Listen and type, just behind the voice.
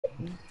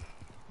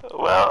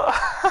Well,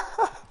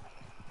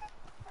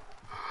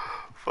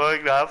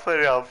 fuck, no, I put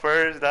it on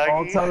first, All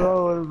doggy.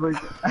 Tyrell was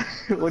like,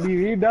 what do you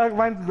mean, dog?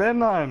 Mine's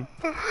been on.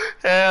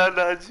 Hell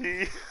no,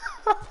 G.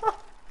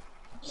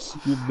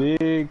 You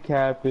big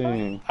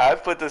capping. I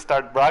put the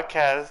start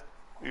broadcast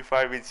before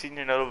I even seen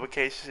your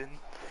notification.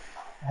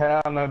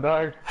 Hell no,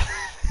 dog.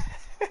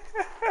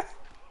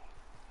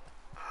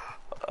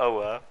 Oh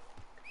well.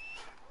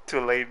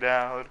 Too late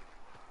now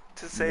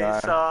to say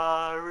God.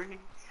 sorry.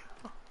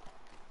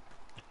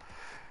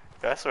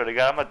 I swear to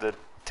God, I'm about to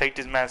take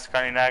this man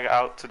Scotty Nag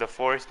out to the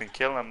forest and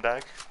kill him,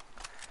 dog.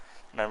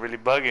 Not really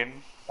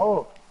bugging.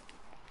 Oh.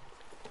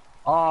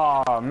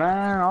 Oh,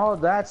 man. All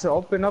that to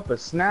open up a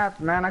snap.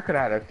 Man, I could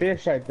have had a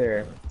fish right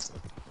there.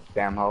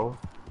 Damn hoe.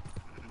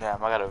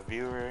 Damn, I got a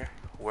viewer.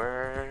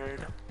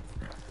 Word.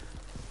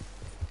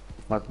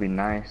 Must be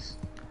nice.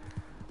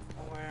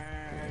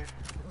 Word.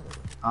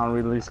 I don't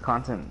release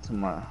content to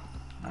my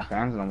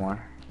fans no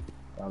more.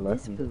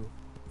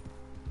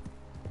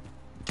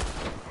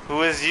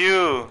 Who is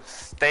you?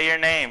 Say your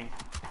name.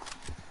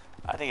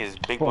 I think it's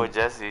Big Boy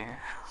Jesse.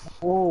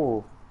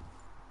 Oh.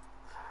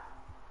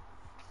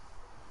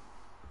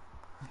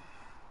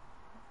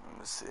 Let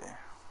me see.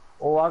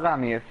 Oh, I got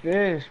me a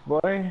fish,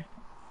 boy.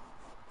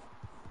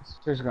 This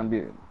fish is gonna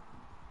be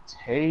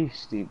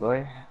tasty,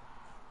 boy.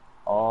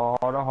 Oh,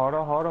 hold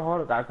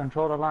on. Gotta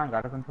control the line,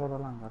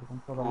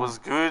 Who's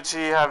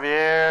Gucci,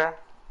 Javier?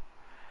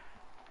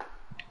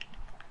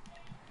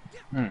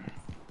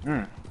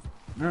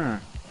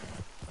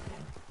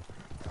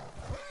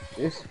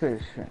 This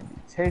fish gonna be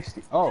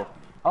tasty. Oh.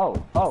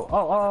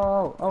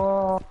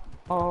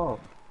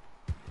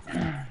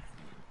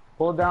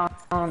 Pull down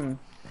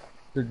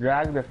to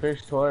drag the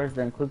fish towards,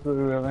 then quickly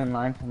reel in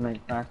line to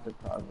make faster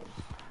progress.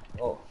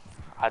 Oh.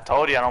 I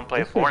told you I don't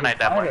play Fortnite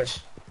that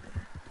much.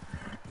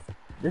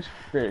 This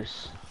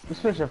fish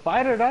a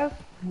fighter, dog.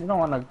 You don't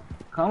wanna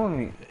come with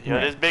me. Yo,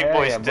 this big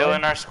boy's still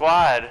in our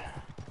squad.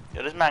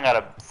 Yo, this man got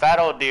a fat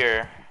old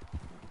deer.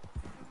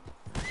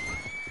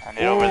 I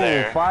need over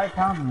there. 5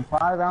 pound,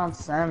 5 ounce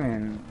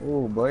salmon.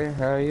 Oh boy,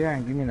 hell yeah,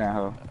 give me that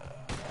hoe.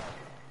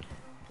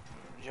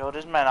 Yo,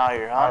 this man out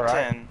here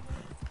hunting.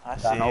 Right. I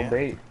see got no you.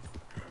 bait.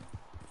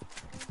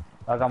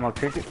 I got my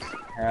crickets.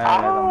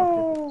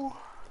 Oh.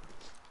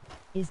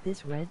 Is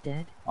this Red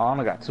Dead? Oh, I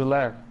only got 2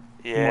 left.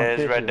 Yeah,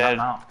 it's Red Dead.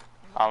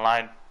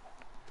 Online.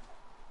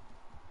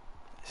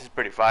 This is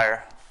pretty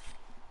fire.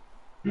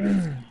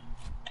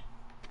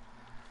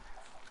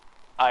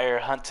 Out here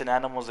hunting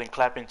animals and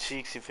clapping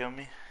cheeks, you feel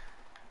me?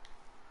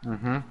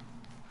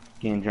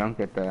 Getting drunk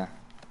at the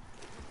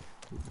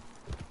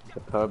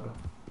pub.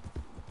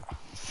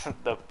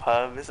 The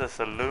pub is a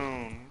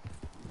saloon.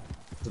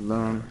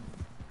 Saloon.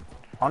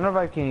 I wonder if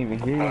I can even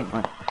hear you.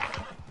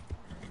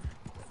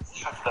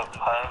 The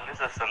pub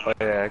is a saloon.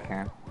 Oh yeah, I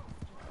can.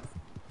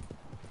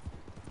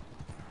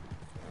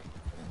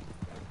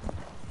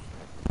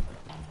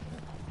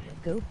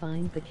 Go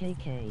find the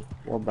KK.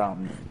 What about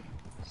me?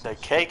 The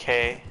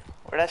KK?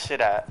 Where that shit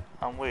at?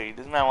 I'm weak.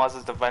 This man wants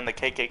us to find the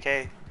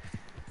KKK.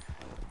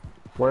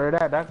 Where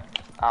that, dog?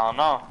 I don't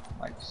know.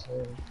 Like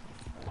so.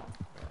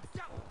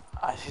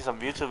 I see some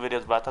YouTube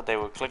videos, but I thought they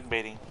were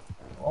clickbaiting.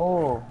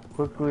 Oh,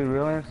 quickly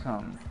reeling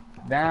some.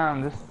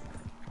 Damn, this.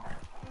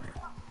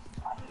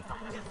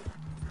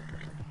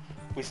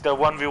 We still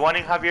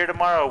 1v1ing Javier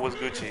tomorrow, or was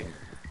Gucci?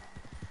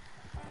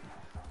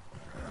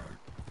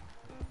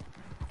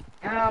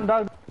 Damn,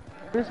 dog.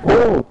 This.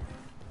 Oh!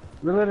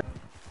 Reel it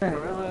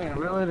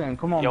in.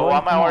 Come on, Yo, boy. why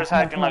my horse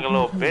acting like a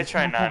little bitch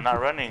right now, not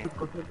running?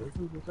 Circle.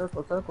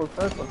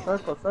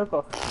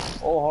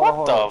 Oh,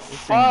 What the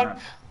fuck?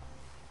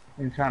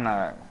 Thing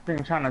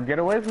trying to get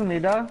away from me,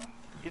 dog.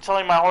 You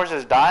telling me my horse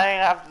is dying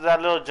after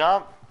that little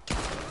jump?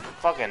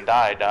 Fucking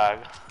die, dog.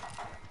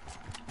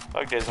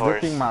 Fuck this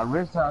horse. Whipping my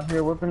wrist out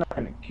here, whipping up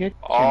in the kitchen,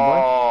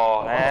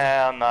 Oh, boy.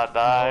 hell no,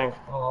 dog.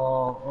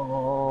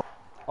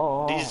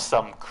 Oh. These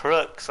some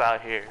crooks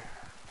out here.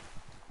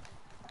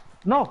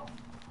 No,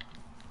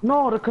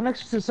 the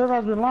connection to the server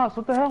has been lost.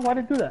 What the hell? Why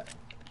did you do that?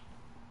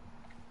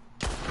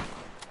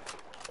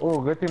 Oh,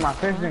 good thing my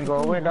fish didn't go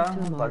away, dog.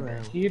 I'm about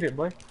to eat it,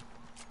 boy.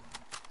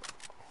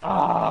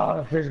 Ah,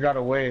 the fish got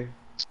away.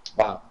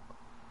 Wow.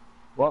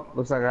 Well,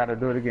 looks like I gotta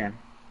do it again.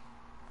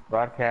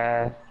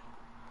 Broadcast.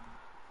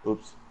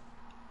 Oops.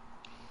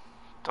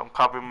 Don't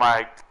copy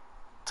my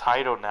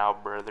title now,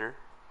 brother.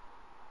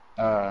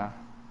 Let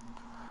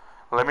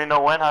me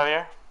know when,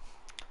 Javier.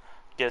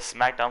 Get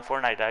smacked on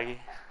Fortnite, doggy.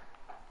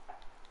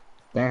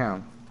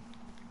 Damn.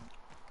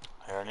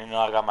 I already know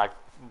I got my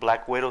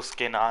Black Widow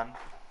skin on.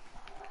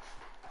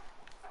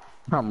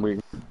 I'm weak.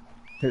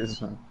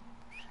 This one.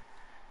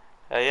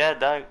 Hell yeah,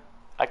 dog.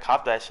 I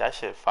copped that shit. That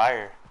shit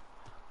fire.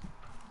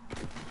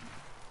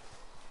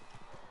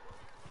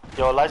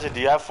 Yo, Elijah, do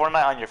you have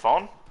Fortnite on your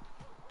phone?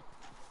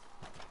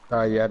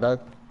 Yeah,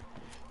 dog.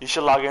 You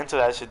should log into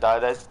that shit,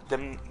 dog. That's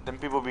them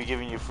people be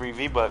giving you free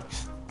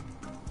V-Bucks.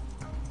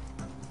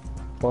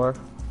 Or?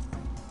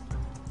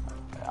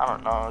 I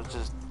don't know. It's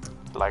just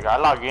like I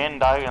log in,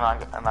 dog,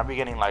 and I be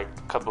getting like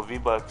a couple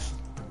V-Bucks.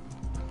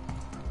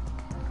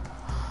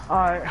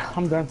 Alright,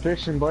 I'm done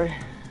fishing, boy.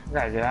 I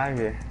gotta get out of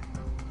here.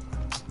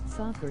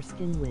 Soccer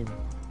skin win.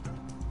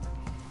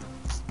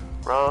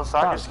 Bro,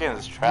 soccer Fuck. skin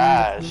is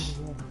trash.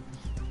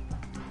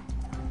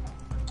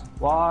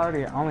 Why do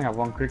you- I only have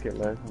one cricket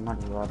left. I'm not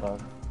gonna lie,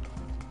 dog.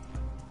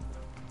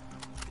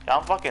 Yeah,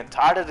 I'm fucking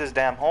tired of this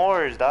damn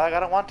horse, dog. I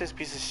don't want this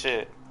piece of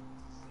shit.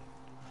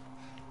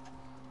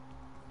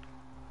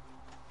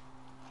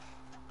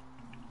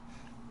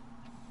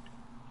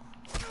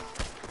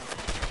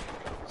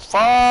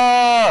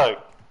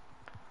 Fuck!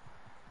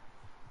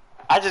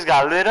 I just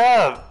got lit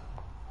up.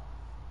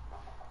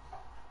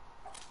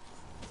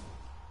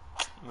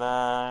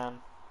 Man,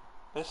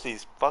 this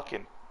these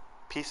fucking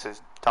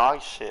pieces dog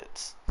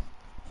shits.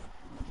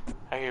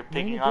 Out here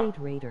picking on.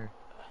 Renegade Raider.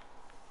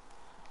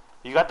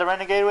 You got the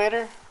Renegade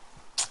Raider?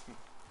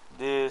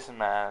 This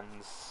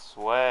man's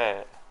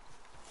sweat.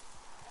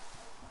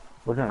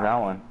 Which one's that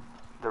one?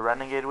 The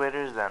Renegade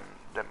Raiders, them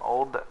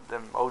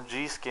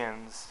OG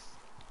skins.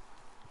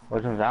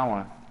 Which one's that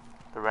one?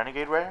 The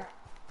Renegade Raider?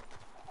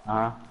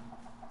 Uh-huh.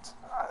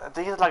 I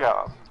think it's like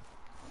a.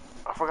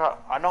 I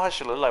forgot. I know how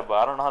she look like, but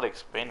I don't know how to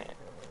explain it.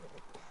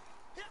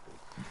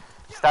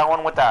 It's that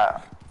one with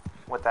that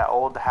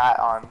old hat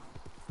on.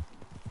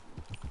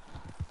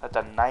 That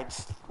the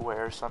knights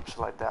wear or some shit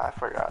like that. I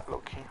forgot, low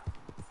key.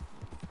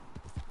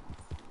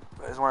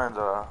 But it's one of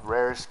the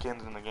rare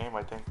skins in the game,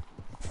 I think.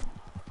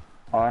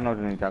 Oh, I know what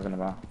you're talking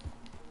about.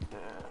 Yeah.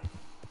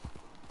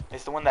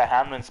 It's the one that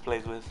Hamlins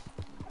plays with.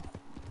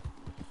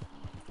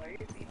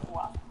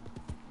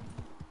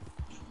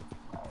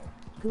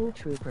 Ghoul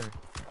Trooper.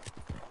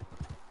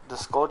 The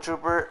Skull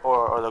Trooper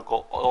or the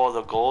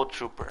Gold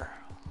Trooper.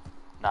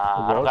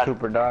 Nah, The Gold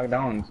Trooper, dog,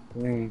 that one's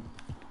clean.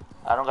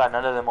 I don't got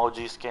none of them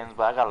OG skins,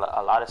 but I got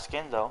a lot of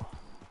skins though.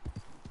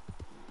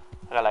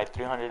 I got like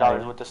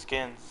 $300 worth of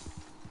skins.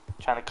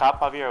 Trying to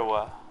cop Javier or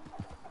what?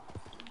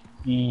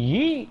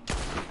 Yeet!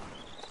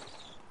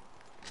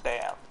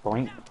 Damn,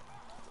 Boink.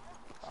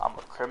 I'm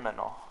a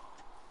criminal.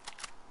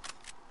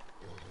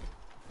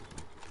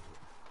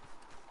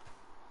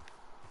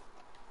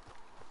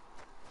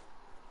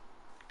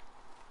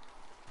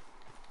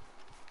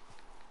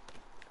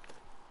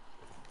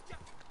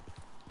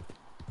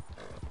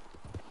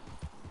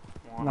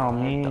 No,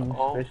 me The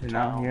old fishing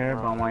out town here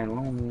road. by my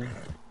lonely.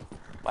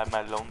 By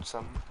my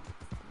lonesome.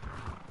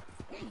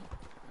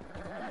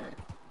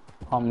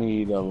 Call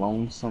me the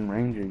Lonesome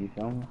Ranger, you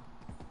feel me?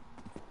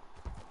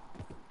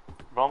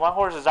 Bro, my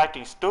horse is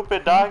acting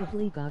stupid, dog.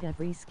 Probably got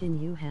every skin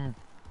you have.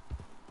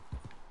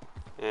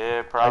 Yeah,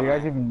 Are probably. you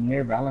guys even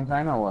near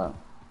Valentine or what?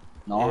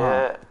 No,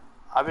 Yeah,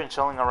 I've been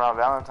chilling around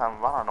Valentine,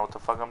 but I don't know what the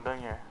fuck I'm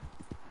doing here.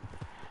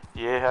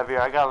 Yeah,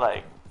 Javier, I got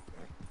like,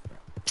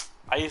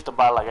 I used to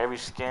buy like every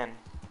skin,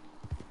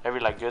 every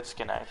like good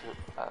skin actually,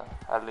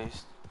 at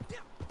least.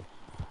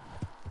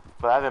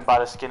 But I haven't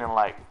bought a skin in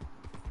like,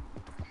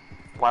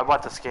 well, I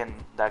bought the skin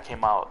that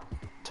came out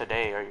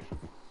today or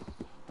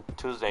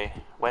Tuesday,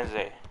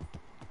 Wednesday,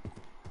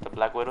 the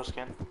Black Widow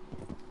skin.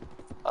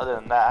 Other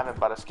than that, I haven't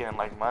bought a skin in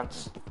like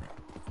months.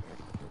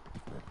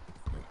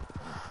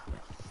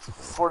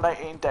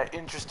 Fortnite ain't that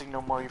interesting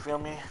no more, you feel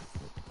me?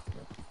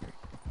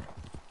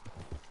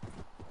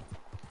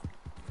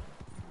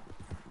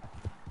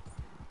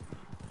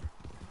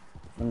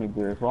 Let me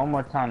do this one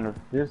more time. If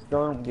this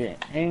don't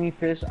get any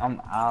fish,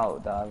 I'm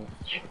out, dog.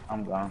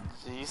 I'm gone.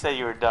 So you said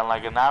you were done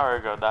like an hour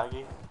ago,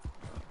 doggy.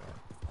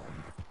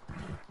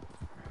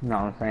 You know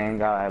what I'm saying?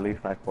 Got at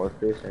least like 4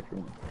 fish, I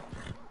think.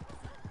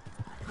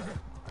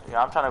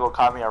 Yeah, I'm trying to go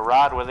caught me a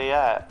rod. Where they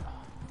at?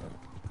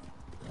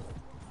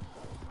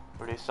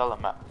 Where do you sell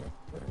them at?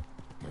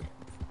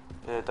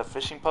 The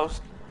fishing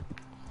post?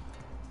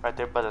 Right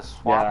there by the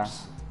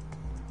swamps?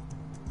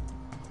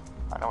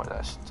 I know where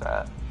that shit's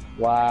at.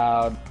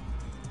 Wow.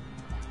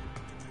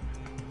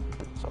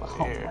 It's over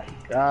Oh here.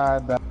 my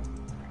god. That...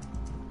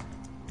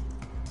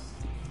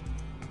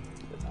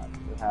 Did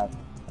not happen,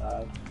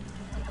 dog.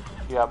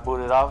 You got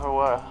booted off or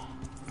what?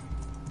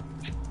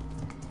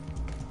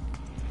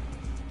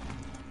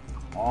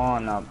 Come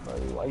on now,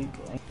 buddy. Why you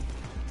doing?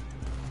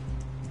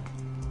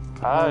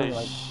 Oh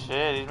like-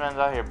 shit, these men's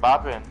out here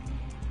bopping.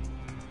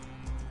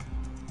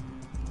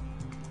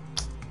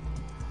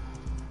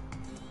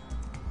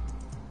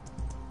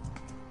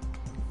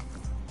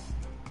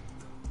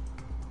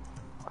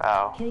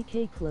 Wow.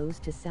 KK close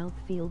to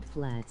Southfield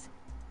Flats.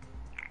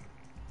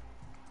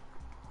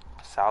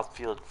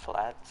 Southfield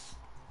Flats?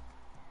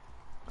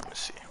 Let me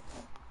see.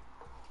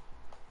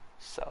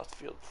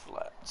 Southfield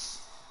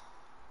Flats.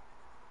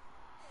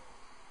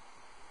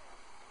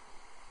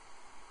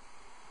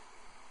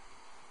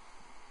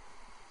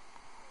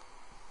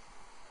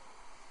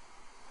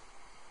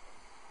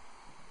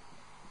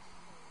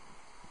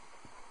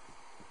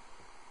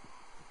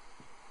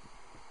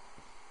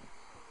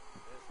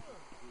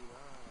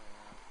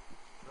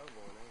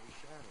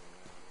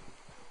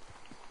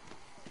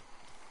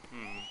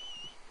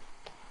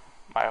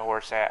 My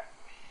horse at?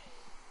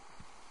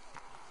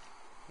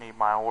 Need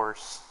my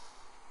horse.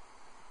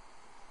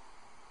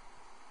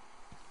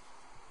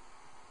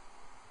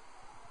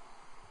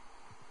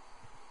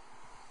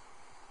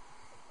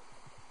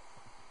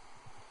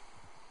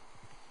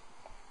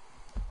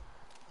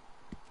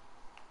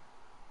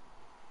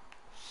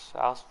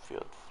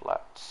 Southfield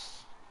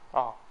Flats.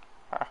 Oh,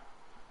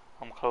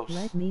 I'm close.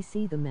 Let me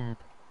see the map.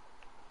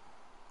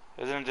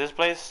 Isn't it this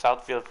place?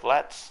 Southfield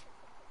Flats?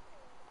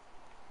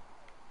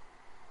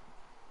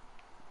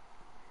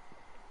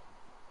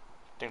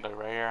 I think like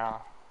right here, huh?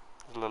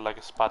 Does it look like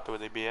a spot where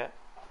they be at?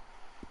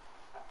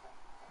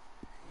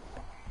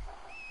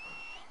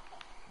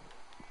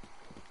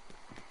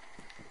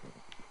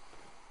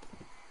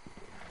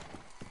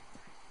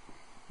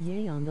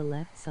 Yay on the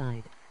left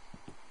side.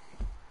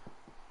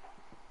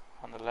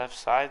 On the left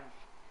side?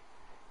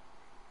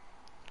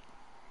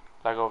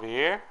 Like over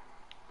here?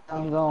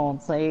 I'm gonna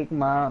take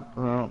my.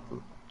 Yo,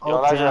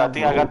 Elijah, I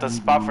think I got the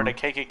spot for the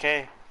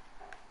KKK.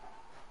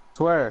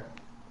 Swear.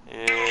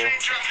 Yeah.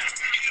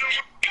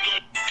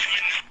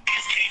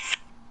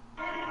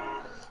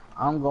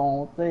 I'm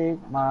gonna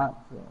take my.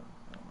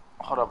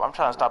 Hold up, I'm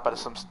trying to stop at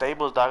some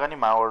stables, dog. I need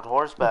my old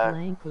horse The back.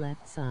 blank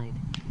left side.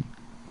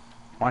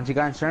 Why don't you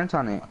got insurance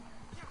on it?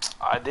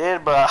 I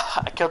did, but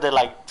I killed it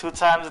like 2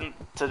 times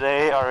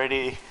today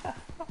already.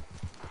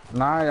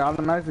 Nah, it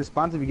automatically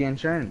spawns if you get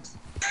insurance.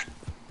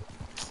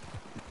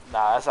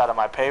 Nah, that's out of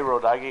my payroll,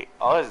 doggy.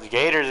 Oh, there's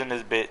gators in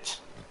this bitch.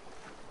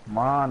 Come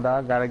on,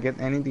 dog. Gotta get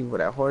anything for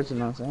that horse, you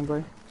know what I'm saying,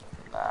 boy?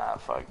 Nah,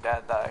 fuck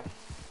that, dog.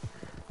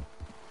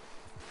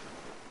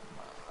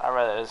 I'd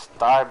rather just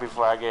die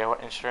before I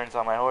get insurance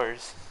on my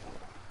horse.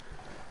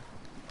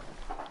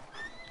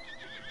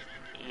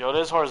 Yo,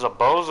 this horse is a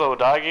bozo,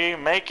 doggy.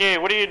 Make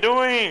it. What are you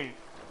doing?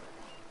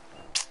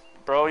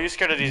 Bro, you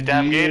scared of these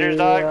damn gators,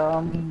 dog?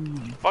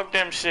 Fuck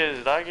them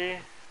shits, doggy.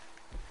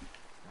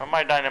 Where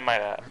my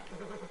dynamite at?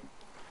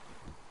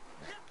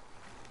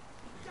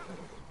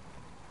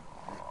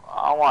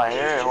 I don't want to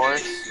hear it,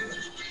 horse.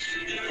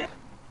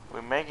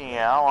 We're making it.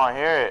 I don't want to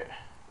hear it.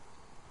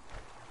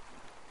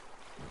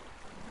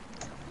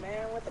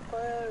 Man, what the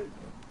fuck?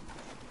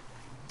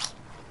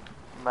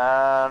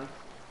 Man,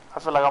 I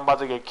feel like I'm about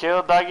to get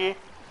killed, doggy.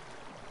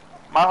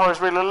 My horse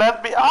really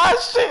left me. Ah,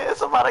 shit,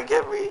 it's about to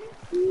get me.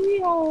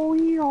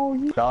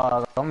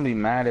 Dog, I'm gonna be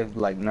mad if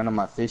like none of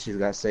my fishes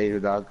got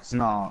saved, dog. Cause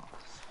no,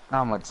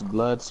 not much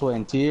blood, sweat,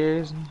 and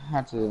tears.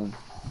 Had to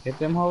hit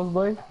them hoes,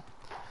 boy.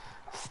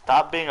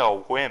 Stop being a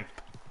wimp.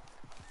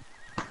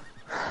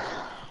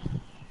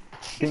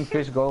 Think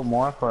fish go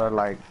more for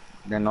like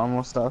their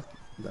normal stuff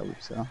that we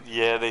sell.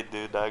 Yeah, they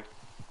do, dog.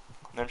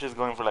 Them just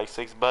going for like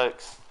 $6.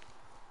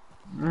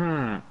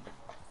 Mmm.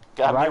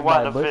 Got me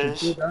wanting to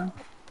fish.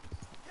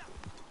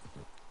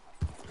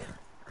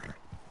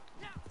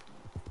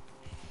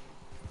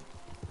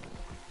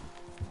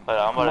 But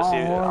I'm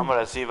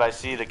gonna see if I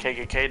see the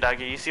KKK,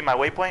 doggy. You see my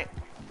waypoint?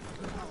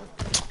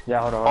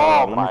 Yeah, hold on.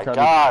 Oh my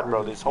god,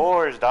 bro, this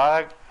horse,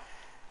 dog.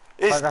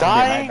 It's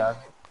dying.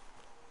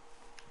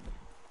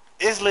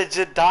 It's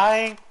legit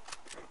dying.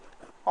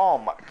 Oh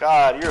my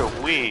god, you're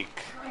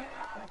weak.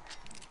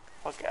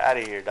 Fuck out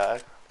of here,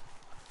 dog.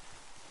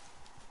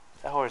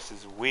 That horse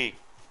is weak.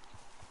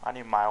 I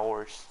need my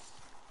horse.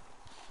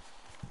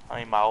 I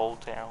need my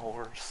old town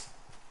horse.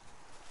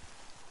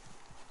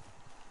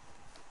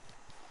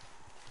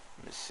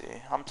 Let me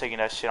see. I'm taking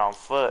that shit on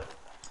foot.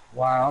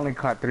 Wow, I only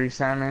caught 3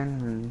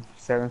 salmon and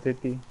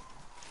 750.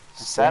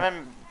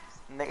 Salmon,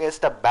 nigga, it's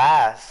the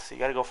bass. You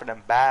gotta go for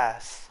them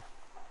bass.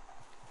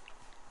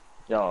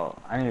 Yo,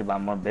 I need to buy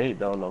more bait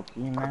though, low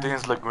key, man. I think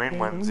it's the green They're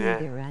ones, only yeah.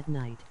 there at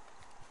night.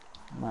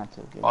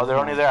 Oh, they're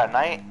only there at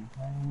night?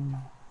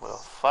 Well,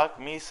 fuck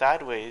me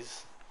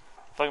sideways.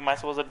 What am I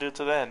supposed to do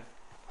to them?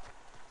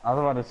 I was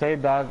about to say,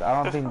 dog,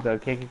 I don't think the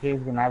KKK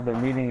is gonna have their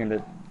meeting in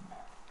the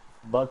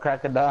butt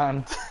crack of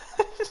dawn.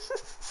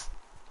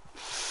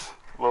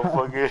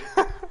 Motherfucker.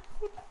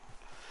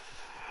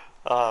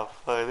 Oh,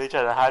 fuck. They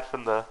try to hide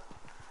from the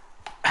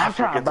I'm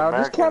trying Africans about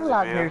this Americans,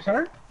 catalog yeah. here,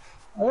 sir.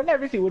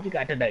 Let me see what you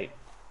got today.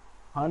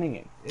 Hunting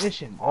and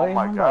fishing, boy. Oh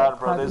my god,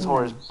 bro. This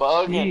horse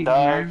bugging,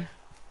 dog. Man.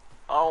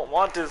 I don't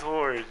want this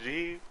horse,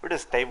 G. Where the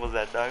stables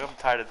at, dog? I'm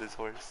tired of this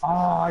horse.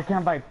 Oh, I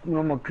can't buy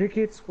no more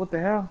crickets? What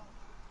the hell?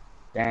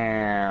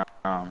 Damn.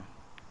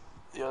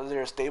 Yo, is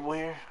there a stable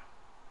here?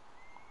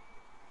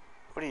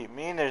 What do you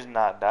mean there's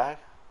not, dog?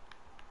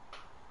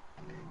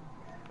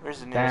 Where's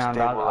the nearest Damn,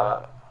 stable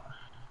dog, at?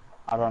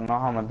 I don't know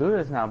how I'm gonna do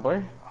this now,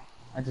 boy.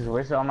 I just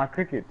wasted all my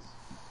crickets.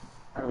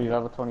 I'll be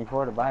level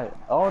 24 to buy it.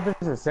 Oh, this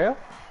is a sale?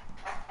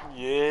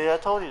 Yeah, I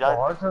told you, dog.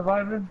 Horse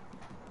survivor?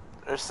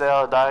 There's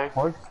sale, dog.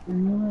 Horse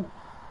unit?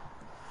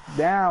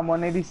 Damn,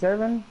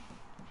 187?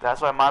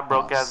 That's why my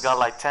broke ass got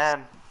like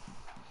 10.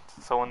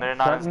 So when they're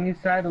not... Suck me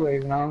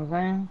sideways, you know what I'm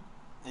saying?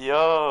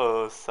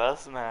 Yo,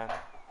 sus, man.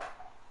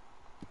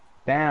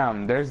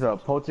 Damn, there's a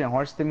potent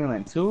horse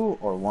stimulant 2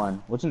 or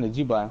 1? Which one did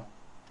you buy?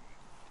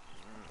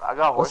 I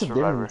got horse What's the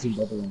survivor. difference between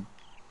both of them?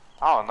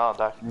 I don't know,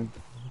 dog.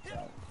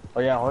 Oh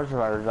yeah, horse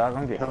survivor, dog.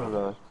 I'm getting rid of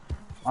those.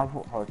 My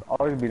horse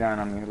always be down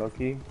on me, low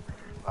key.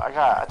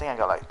 I think I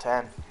got like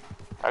 10.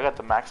 I got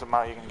the max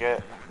amount you can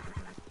get.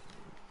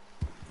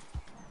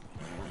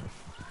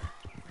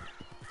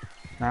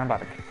 Now I'm about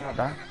to kick out,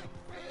 dog.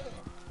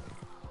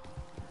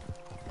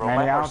 Bro, Man,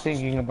 my I don't horse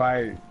think you can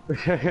buy.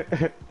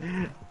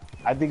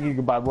 I think you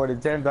can buy more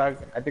than 10, dog.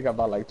 I think I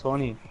bought like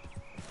 20.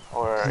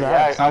 Or I yeah,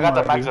 have I some got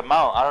the max already.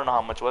 amount. I don't know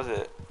how much was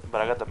it,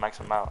 but I got the max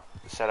amount.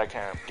 It said I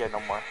can't get no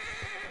more.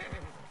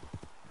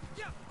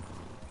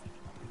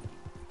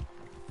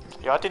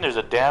 Yo, I think there's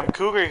a damn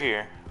cougar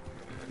here.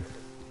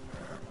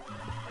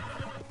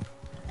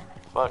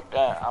 Fuck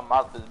that, I'm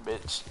out this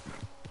bitch.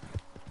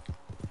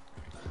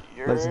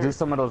 Let's do You're...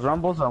 some of those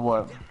rumbles or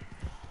what?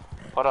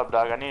 Hold up,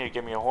 dog. I need to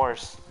get me a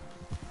horse.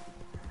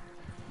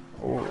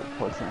 Oh,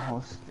 poison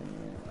hosting.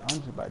 I'm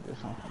just about to do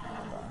something.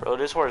 Bro,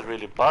 this horse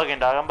really bugging,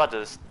 dog. I'm about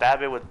to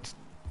stab it with...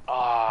 Oh,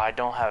 I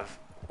don't have...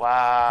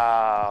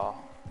 Wow.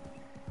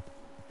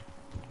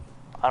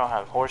 I don't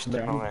have horse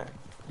Yeah, movement.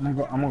 I'm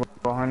gonna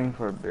go hunting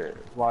for a bit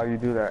while you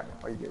do that,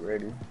 while you get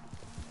ready.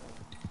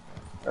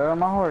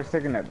 My horse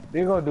taking that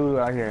big old dude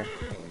out here.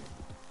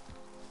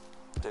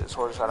 This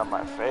horse out of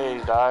my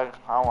face, dog.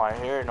 I don't want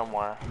to hear it no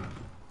more.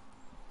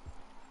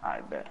 I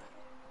bet.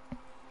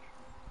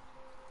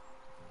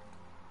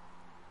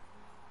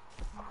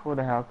 Who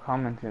the hell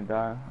commented,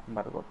 dog? I'm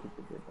about to go pick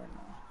the bit right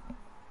now.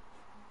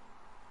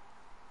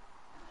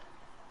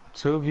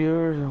 2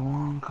 viewers and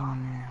 1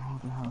 comment.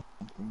 What the hell?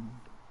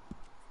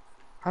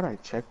 How do I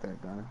check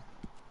that, dog?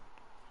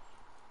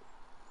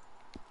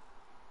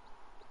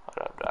 Hold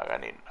up, dog.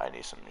 I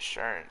need some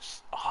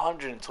insurance.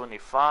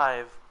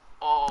 125.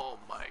 Oh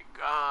my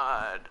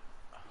god.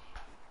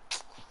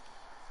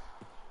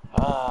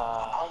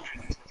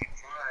 125.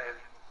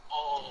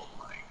 Oh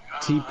my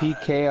god. TP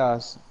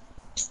Chaos.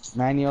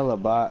 Manual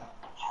about.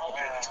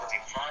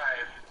 125.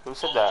 Who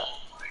said that?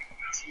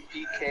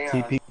 TP Chaos.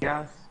 TP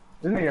Chaos.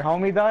 Isn't it your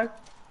homie, dog?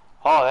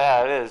 Oh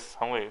yeah, it is.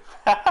 I'm weak.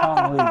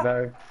 Homie,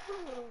 dog.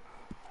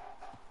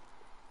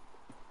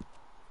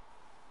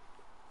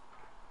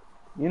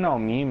 You know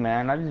me,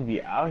 man. I just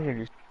be out here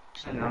just,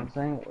 you know what I'm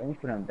saying? Waiting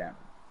for them damn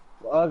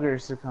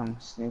buggers to come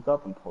sneak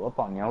up and pull up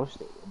on your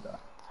shit, dog.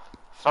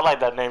 Felt like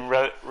that name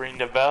ring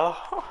the bell.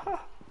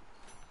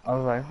 I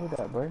was like, who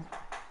that, boy?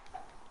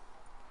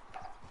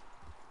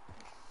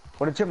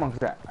 Where the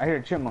chipmunks at? I hear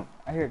a chipmunk.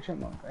 I hear a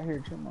chipmunk. I hear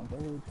a chipmunk. I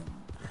hear a chipmunk.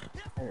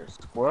 I hear a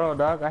squirrel,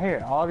 dog. I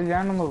hear all these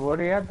animals. Where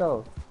they at,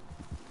 though?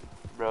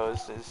 Bro,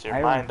 it's your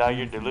mind, dog.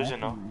 You're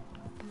delusional.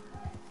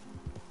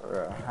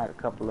 I had a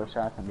couple of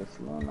shots in the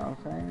saloon, you know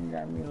what I'm saying?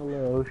 Got me a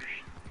little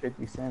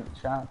 50-cent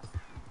shots.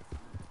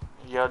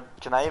 Yo,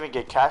 can I even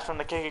get cash from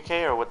the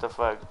KKK or what the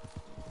fuck?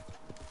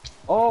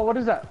 Oh, what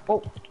is that?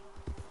 Oh.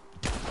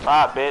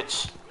 Ah,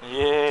 bitch.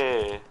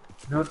 Yeah.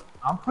 Dude,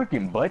 I'm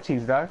freaking butt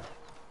cheeks, dog.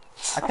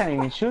 I can't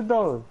even shoot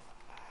those.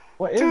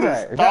 What is 2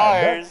 that? Is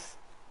stars?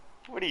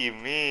 What do you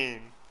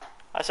mean?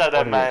 I shot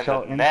that man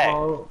in the neck.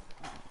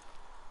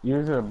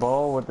 Use a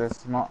bow with a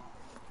small...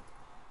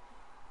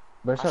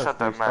 I shot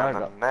that man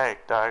in the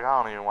neck, dog.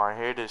 I don't even want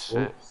to hear this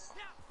shit.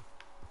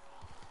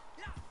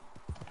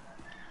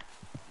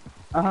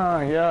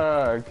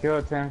 Yeah.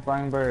 Kill 10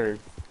 flying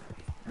birds.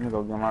 Let me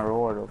go get my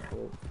reward real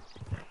quick.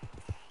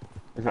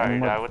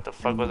 Alright, dog. What the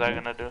fuck was I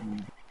gonna do?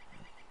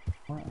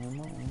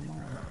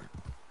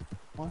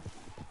 What?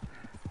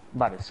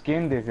 About to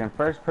skin this in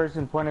first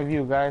person point of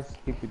view, guys.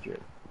 Keep it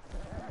drip.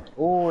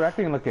 Oh, that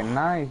thing looking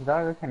nice,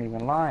 dog. I can't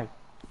even lie.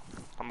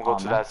 I'm gonna go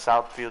to that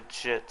Southfield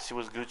shit, see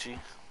what's Gucci.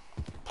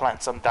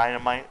 Plant some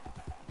dynamite.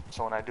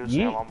 So when I do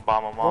see him, I'm gonna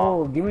bomb them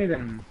all. Oh, give me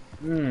them.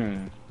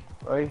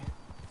 Boy.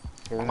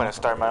 I'm gonna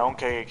start my own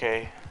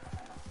KKK.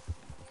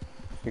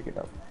 Pick it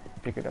up.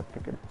 Pick it up,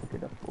 pick it up, pick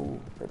it up. Oh,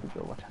 baby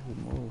girl, watch how you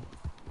move.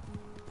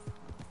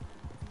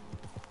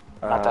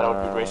 Not that I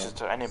would be racist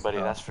to anybody,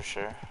 that's for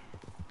sure.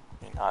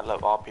 You know, I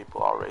love all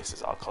people, all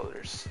races, all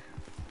colors.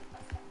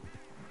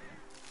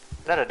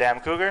 Is that a damn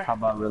cougar? How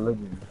about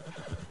religion?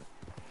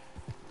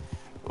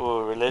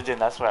 Ooh, religion,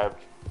 that's why,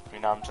 you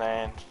know what I'm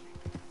saying?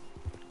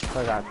 So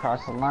I gotta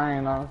cross the line,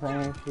 you know what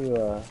I'm saying?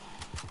 To,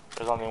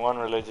 There's only one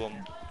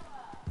religion.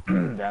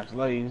 that's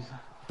slaves.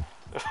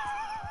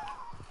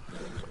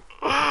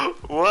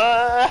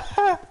 What?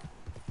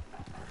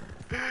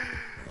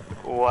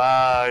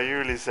 Wow, you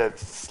really said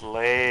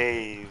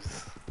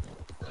slaves.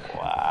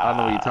 Wow. I don't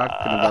know what you're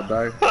talking about,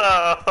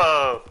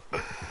 dog.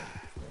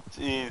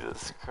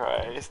 Jesus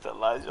Christ,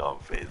 Elijah on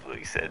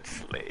Facebook said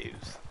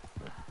slaves.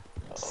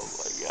 Oh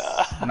my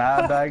god.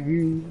 Nah, dog,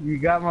 you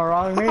got my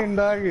wrong name,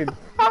 dog.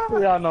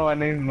 Y'all know my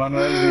name's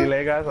Manuel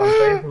Villegas on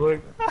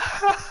Facebook.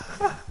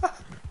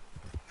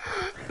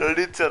 Don't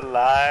need to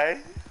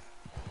lie.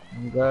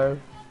 Okay.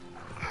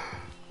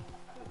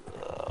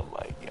 Oh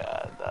my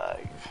god, dog.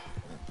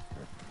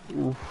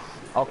 Oof.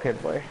 Okay,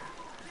 boy.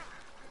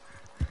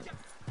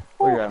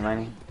 Where you at,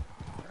 Manny?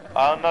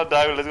 I don't know,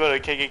 dog. Let's go to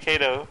KKK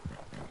though.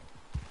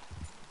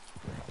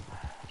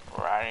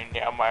 Riding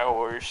down my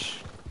horse.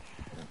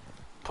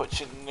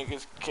 Pushing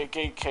niggas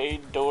KKK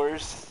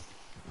doors.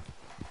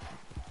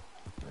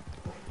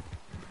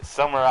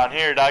 Somewhere around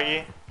here,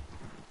 doggy.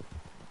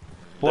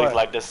 What? Looks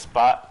like the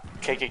spot.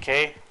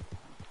 KKK.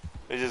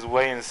 They just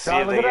wait and see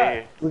Dog, if look they at get that.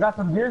 here. We got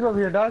some deers over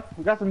here, dog.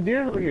 We got some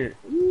deers over here.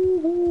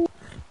 Ooh.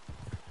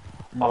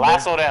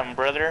 Lasso them,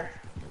 brother.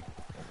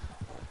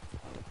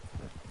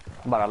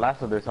 I'm about to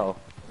lasso this hoe.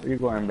 Where you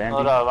going, Bandy?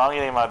 Hold up, I'm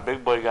getting my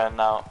big boy gun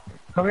now.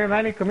 Come here,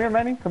 Manny. Come here,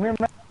 Manny. Come here,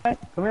 Manny.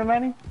 Come here,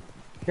 Manny.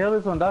 Kill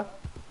this one, dog.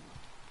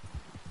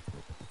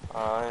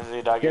 Is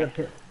he doggy? Get up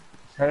here.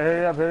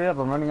 Hurry up, hurry up.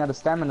 I'm running out of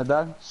stamina,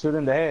 dog. Shoot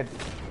in the head.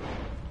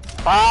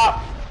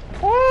 Ah!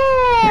 Woo!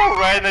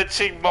 Right in the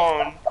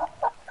cheekbone.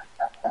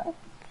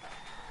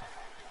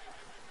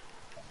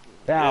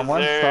 Damn, Yes,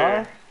 one sir.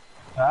 star?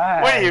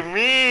 Nice. What do you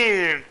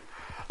mean?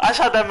 I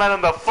shot that man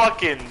in the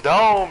fucking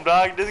dome,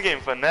 dog. This game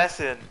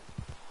finessing.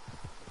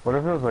 What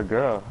if it was a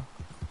girl?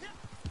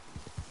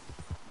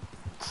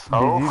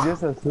 Oh, Did you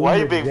just assume why are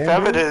you it's being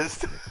gender?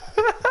 feminist?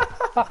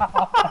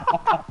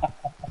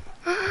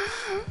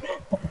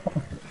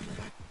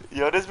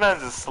 Yo, this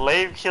man's a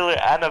slave killer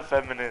and a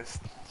feminist.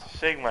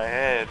 Shake my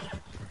head.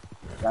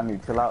 I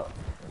need to chill out.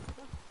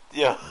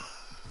 Yo.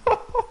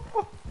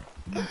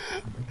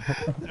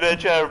 This man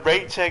trying to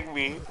break check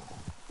me.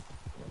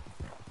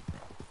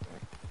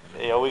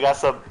 Yo, we got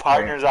some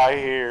partners out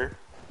here.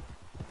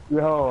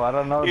 Yo, I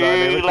don't know. Dog. You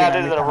They looking landed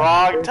at in me the kinda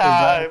wrong suspicious,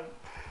 time.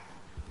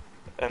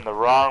 dog. In the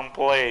wrong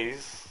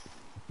place.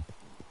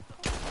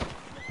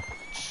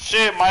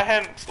 Shit, my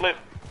hand slipped.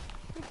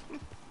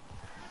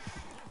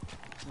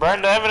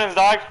 Burn the evidence,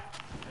 dog.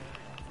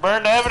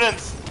 Burn the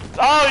evidence.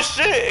 Oh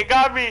shit, it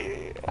got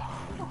me.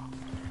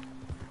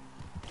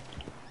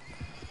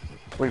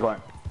 Where you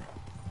going?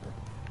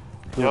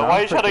 Dude, Yo, I'm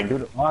why you trying freaking to...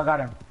 dude. Oh, I got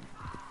him.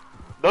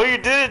 No, you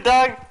did it,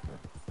 dog.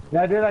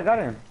 Yeah, I did. I got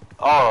him.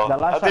 Oh, That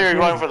I last thought you were shot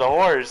going killed for the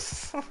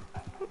horse.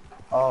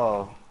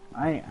 Oh,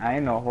 I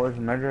ain't no horse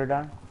murderer,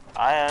 dog.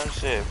 I am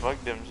shit.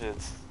 Fuck them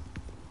shits.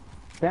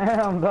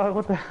 Damn, dog.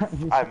 What the hell?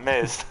 I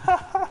missed.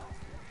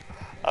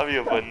 I'll be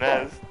a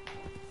finesse.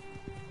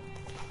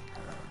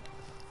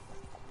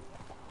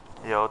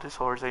 Yo, this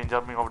horse ain't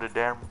jumping over the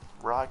damn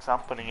rocks. I'm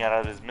putting it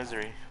out of his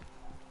misery.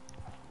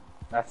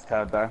 That's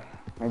tough, dog.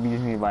 Maybe you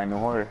just need to buy a new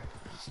horse.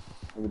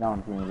 Maybe that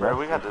one's being Bro,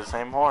 we got the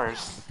same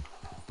horse.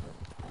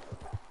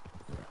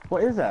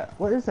 What is that?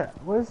 What is that?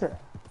 What is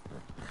that?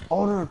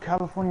 Oh, they're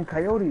California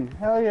coyotes.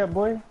 Hell yeah,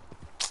 boy.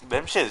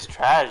 Them shit's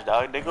trash,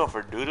 dog. They go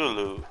for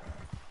doodaloo.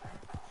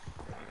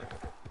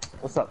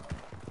 What's up?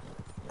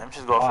 Them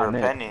shit's go Oh, for a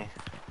Nick. penny.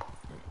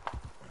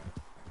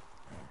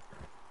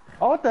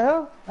 Oh, what the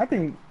hell? I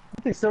think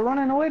still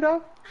running away,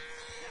 dog.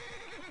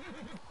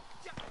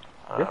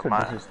 You're for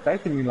My-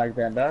 disrespecting me like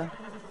that, dog.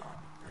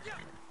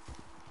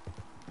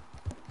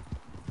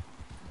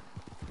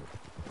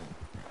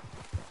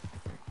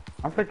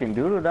 I'm freaking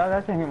doodle, dog.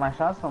 I can't hit my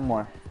shots no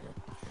more.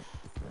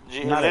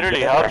 It Not a literally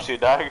good helps guy. you,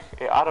 dog.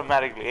 It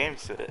automatically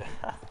aims to it.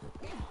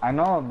 I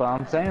know, but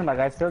I'm saying, like,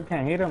 I still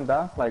can't hit him,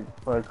 dog. Like,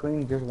 for a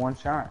clean, just one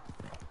shot.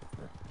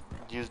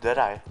 Use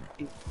Deadeye.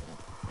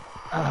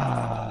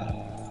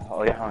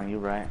 Oh, yeah, you're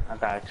right. I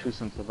gotta chew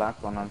some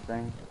tobacco, on I'm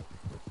saying.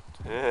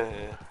 Yeah.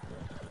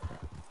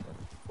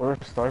 Where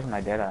stores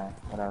my dead eye?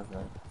 What else?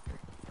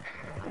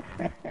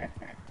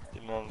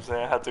 You know what I'm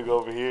saying? I have to go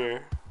over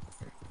here.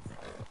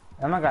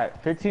 And I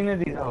got 15 of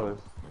these hoes.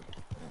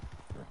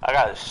 I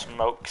got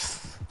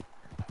smokes.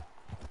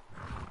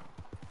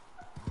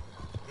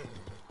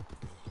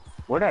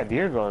 Where'd that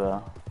deer go,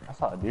 though? I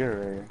saw a deer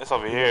right here. It's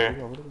over here.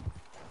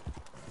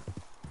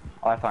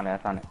 Oh, I found it, I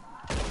found it.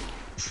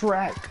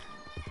 Track!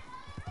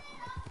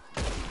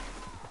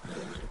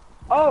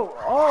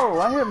 Oh,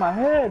 I hit my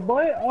head,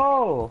 boy.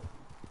 Oh!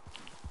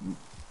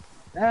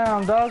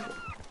 Damn, dog.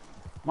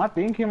 My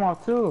thing came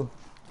off, too.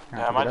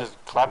 Yeah, I might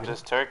just clap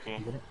this turkey.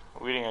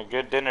 We're eating a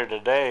good dinner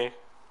today.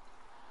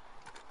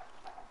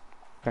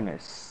 Gonna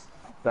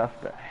stuff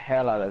the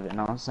hell out of it, you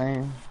know what I'm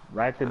saying?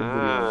 Right to the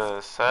video.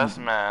 Ugh, sus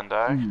man,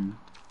 dog.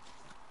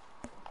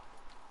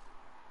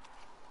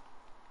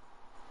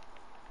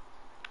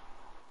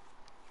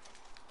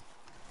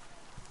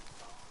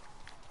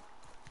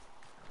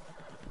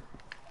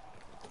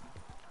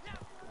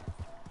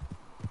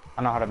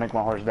 I know how to make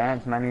my horse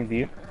dance, man. Do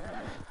you?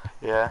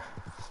 Yeah.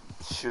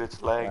 Shoot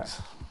its legs.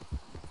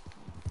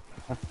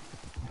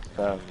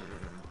 So,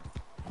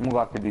 I'm gonna go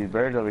after these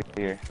birds over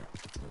here.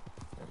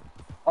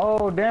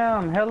 Oh,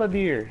 damn, hella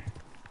deer.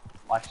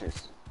 Watch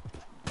this.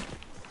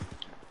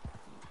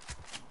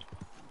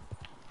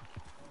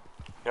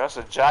 Yo, that's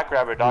a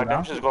jackrabbit, dog. Yeah.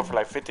 Them just go for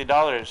like $50.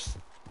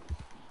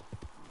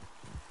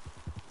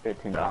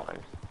 $15.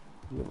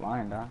 You're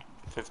lying, dog.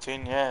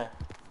 15, yeah.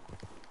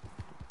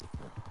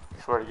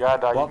 Swear to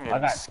God, dog, Well, you I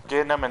can got-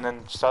 skin them and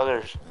then sell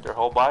their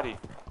whole body.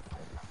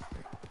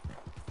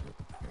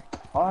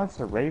 Oh, that's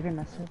a raven.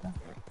 I said that.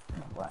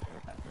 What?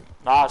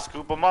 Nah,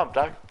 scoop them up,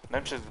 dog.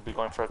 Them shits would be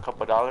going for a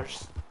couple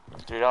dollars.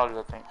 $3,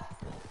 I think.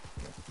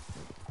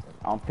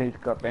 I don't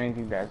pick up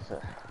anything that's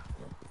a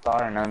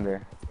star and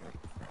under.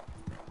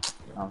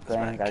 You know what I'm saying?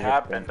 Man, Gotta get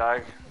capping, the-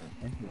 dog.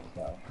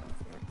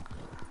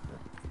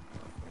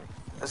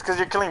 It's because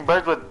you're killing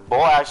birds with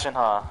bow action,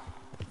 huh?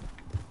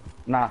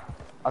 Nah,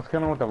 I was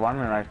killing with the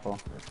varmint rifle.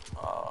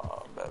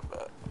 Oh, bet.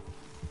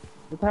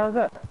 What the hell is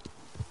that?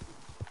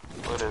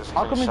 Look at this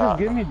How come clean it shot. just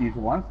give me these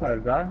one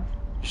stars, dog?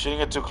 You're shooting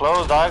it too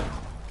close, dog.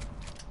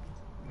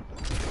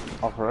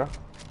 Oh, for real?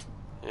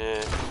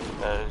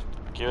 Yeah,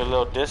 give it a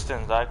little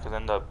distance, dog, because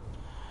then the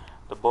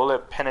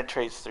bullet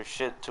penetrates their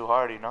shit too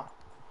hard, you know?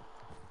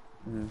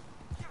 Mm.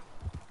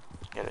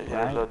 Get a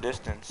Right. little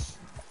distance.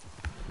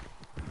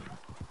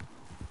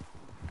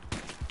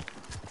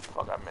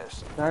 I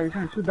missed. Dog, you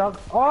trying to shoot, dog?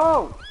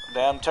 Oh!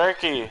 Damn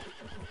turkey.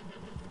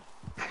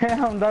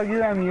 Damn, dog, you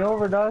ran me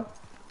over, dog.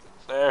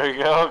 There we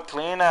go.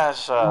 Clean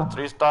ass shot.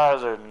 3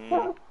 stars or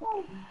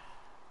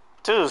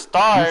 2 You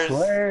stars.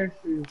 swear?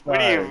 What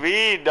do you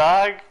mean,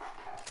 dog?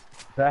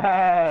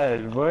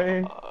 Bad,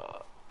 boy.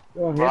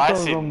 Don't Bro, hit I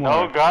those see no no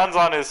more. guns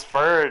on his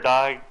fur,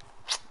 dog.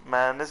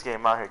 Man, this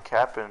game out here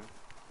capping.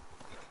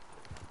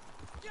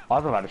 I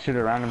was about to shoot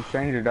a random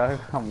stranger, dog.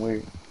 I'm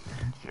weird.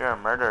 You're a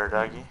murderer,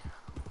 doggy.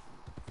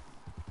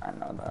 I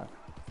know that.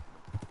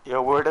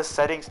 Yo, where are the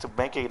settings to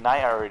make it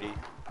night already?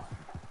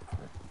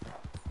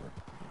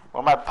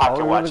 Where my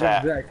pocket watch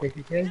at?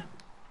 KKK?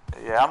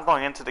 Yeah, I'm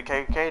going into the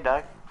KK,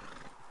 dog.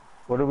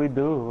 What do we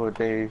do if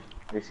they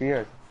see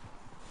us?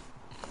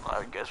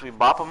 I guess we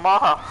bop them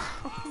off.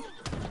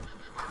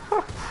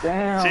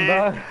 Damn, Gee.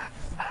 dog.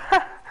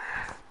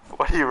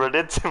 Why you run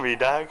into me,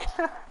 dog?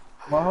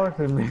 My horse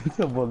is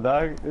invincible,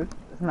 dog. This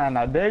man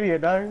not dead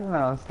yet, dog. This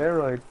man on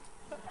steroids.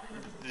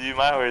 Gee,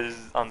 my horse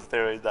is on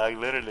steroids, dog.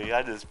 Literally,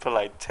 I just put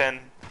like 10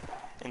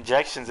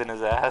 injections in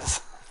his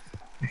ass.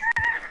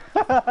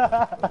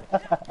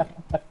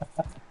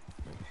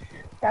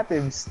 Got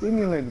them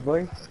stimulants,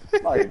 boy.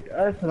 Like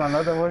us and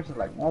another horse is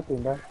like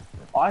nothing, dog.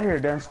 Oh, I hear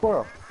a damn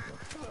squirrel.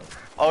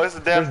 Oh, it's a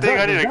damn There's thing.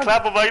 duck, I need there's to duck.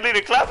 clap him. I need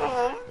to clap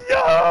him.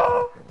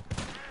 Yo!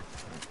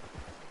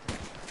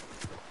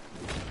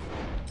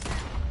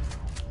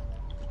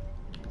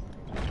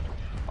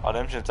 Oh,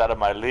 them shit's out of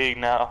my league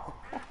now.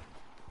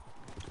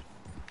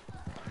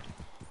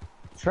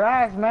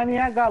 Trash, man.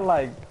 Yeah, I got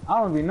like, I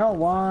don't even know.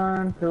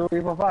 1, 2,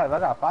 3, 4, 5. I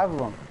got 5 of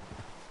them.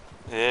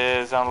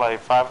 Yeah, it sounds like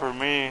 5 for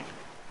me.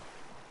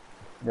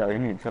 Yo, you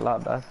need to chill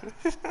out, dog.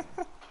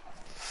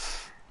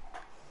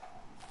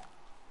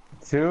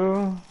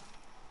 2,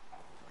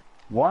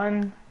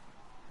 1,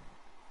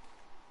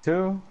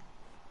 2,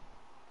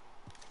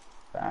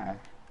 5.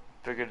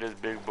 Look at this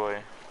big boy.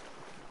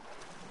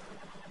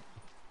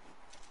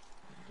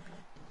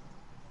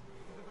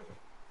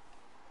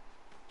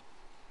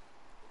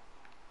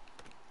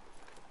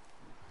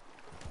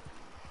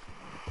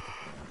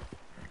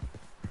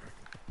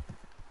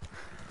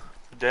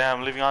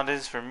 Damn, leaving on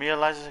this for me,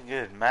 Elijah?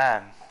 Good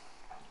man.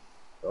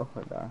 Go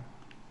for that.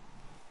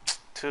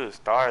 2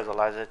 stars,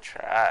 Elijah.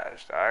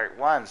 Trash. Alright,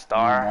 1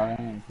 star. I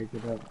didn't pick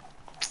it up.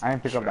 I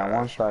didn't pick up that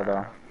 1 star,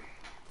 though.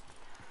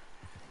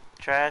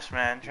 Trash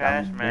man,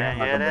 trash man.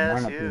 like Yeah, a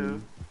that's banana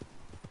you.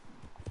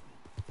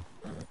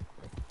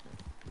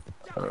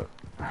 peel.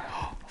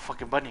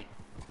 Fucking bunny.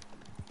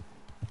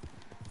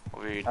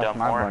 Over here, That's dumb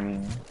my whore.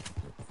 bunny.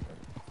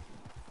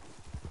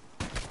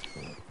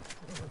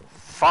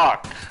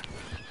 Fuck.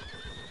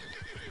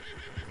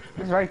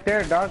 It's right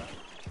there, dog.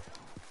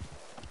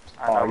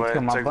 I know, Oh, you but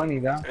killed my bunny,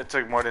 dog. it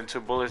took more than 2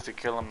 bullets to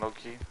kill him, low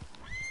key.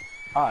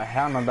 Oh,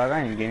 hell no, dog.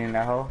 I ain't getting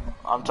that hoe.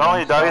 I'm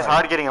telling you, dog, it's sorry.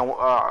 hard getting a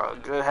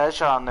good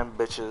headshot on them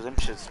bitches. Them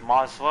shit's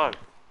small as fuck.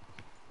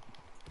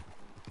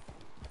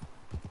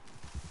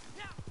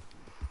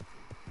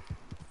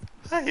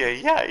 Ay,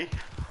 ay, ay.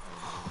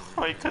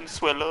 Ay,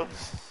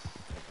 consuelos.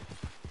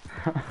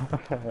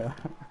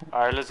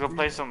 Alright, let's go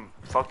play some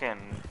fucking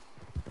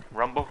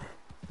Rumble.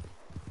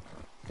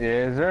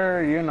 Yes,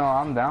 sir. You know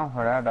I'm down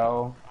for that,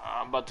 though.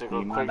 I'm about to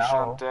go You quick know.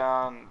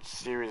 shutdown,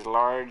 series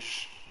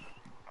large,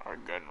 or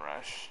gun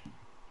rush.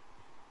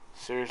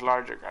 Series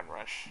large or gun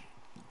rush.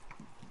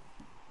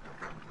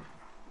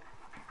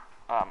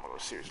 I'm gonna go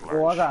series large.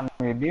 Oh, I got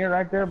me a deer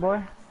right there,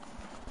 boy.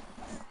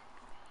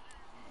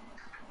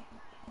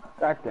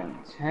 Got them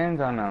 10s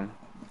on them.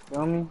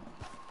 Feel me?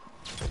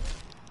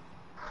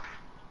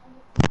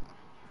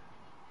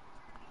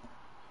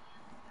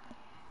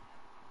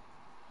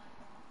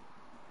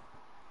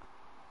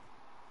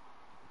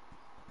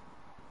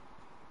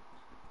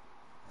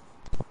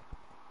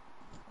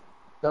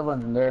 That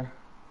one's in there.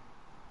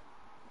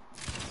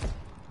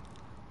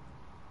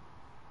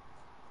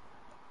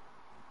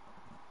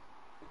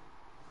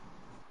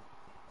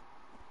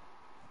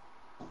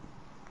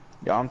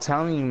 Yo, I'm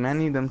telling you,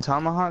 many of them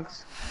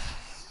tomahawks.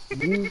 What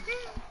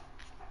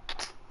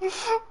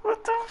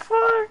the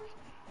fuck?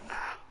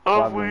 Oh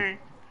Problem. wait.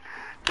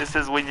 This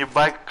is when you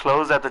buy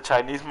clothes at the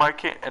Chinese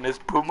market and it's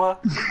Puma,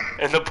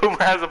 and the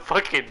Puma has a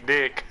fucking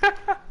dick.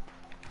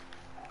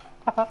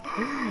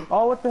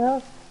 Oh, what the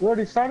hell? We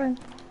already started?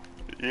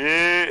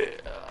 Yeah.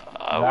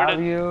 Where the,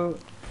 Value.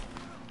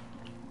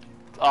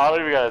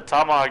 oh, we got a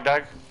tomahawk,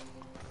 dog.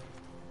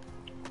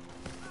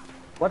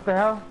 What the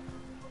hell?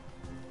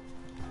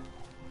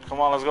 Come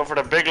on, let's go for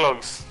the big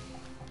lugs.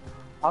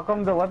 How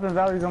come the weapon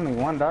value is only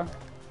 1, dog?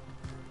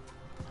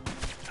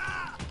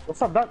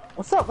 What's up, dog?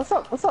 What's up? What's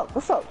up? What's up?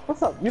 What's up?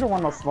 What's up? You don't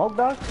want no smoke,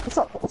 dog? What's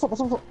up? What's up?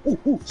 What's up? What's up?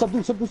 Ooh, ooh,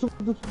 subdue, subdue,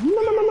 subdue.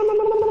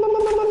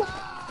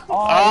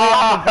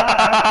 Oh,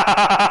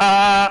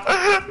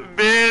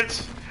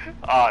 Bitch.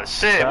 Oh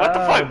shit, what the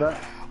fuck? dog.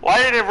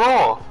 Why did it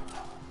roll?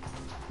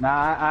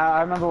 Nah,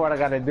 I remember what I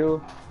gotta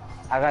do.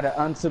 I gotta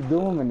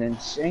unsubdue him and then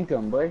shank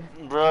him, boy.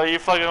 Bro, you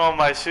fucking with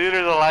my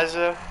shooters,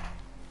 Elijah.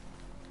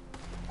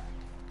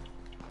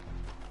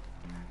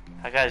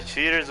 I got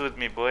shooters with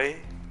me, boy.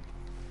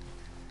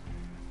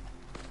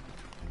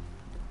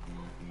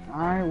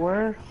 Alright,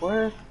 word.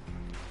 That's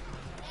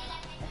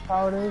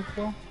how it is,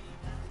 bro.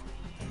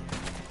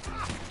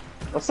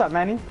 What's up,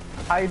 Manny?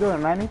 How you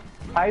doing, Manny?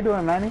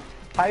 Manny?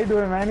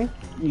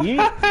 Yeet.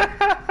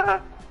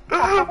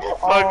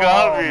 Fuck Oh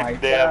off, you my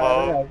damn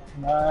god,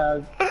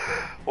 hoe.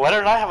 Why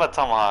don't I have a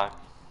tomahawk?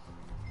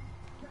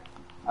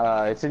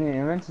 it's in your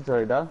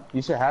inventory, dog.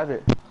 You should have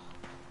it.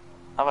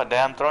 I have a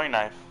damn throwing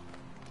knife.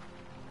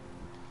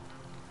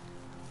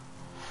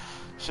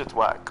 Shit's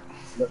whack.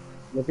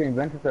 Look in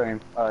inventory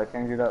and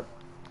change it up.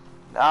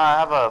 Now I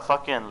have a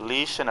fucking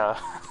leash and a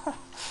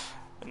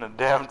and a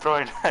damn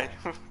throwing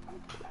knife.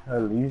 A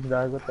leash,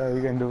 dog? What the hell are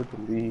you gonna do with the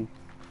leash?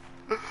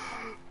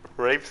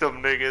 Rape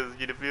some niggas,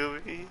 you feel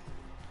me?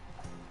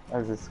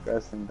 That's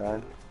disgusting,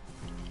 dog.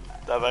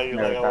 That's how you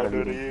Never like I thought would do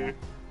of to it. you.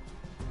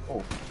 Oh.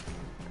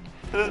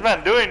 What's this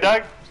man doing,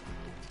 dog?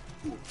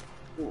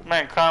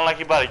 Man crying like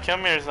he about to kill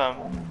me or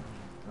something.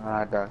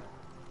 Ah, dog.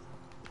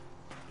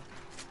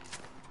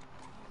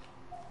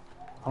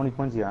 How many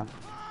points you have?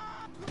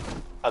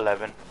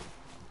 11.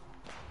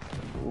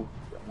 Ooh,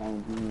 got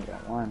 19,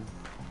 got one.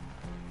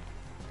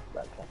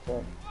 Gotta catch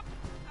up.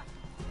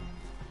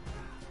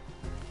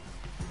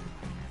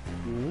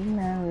 You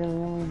man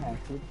really nice,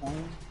 you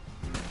playing?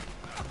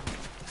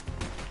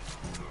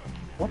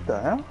 What the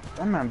hell?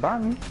 That man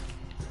bought me.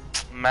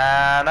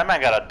 Man, that man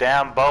got a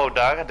damn bow,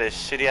 dog. I got this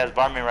shitty ass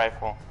varmint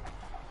rifle.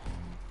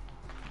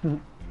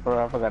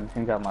 Bro, I forgot to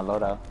change out my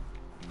loadout.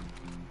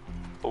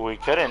 We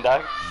couldn't,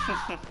 dog.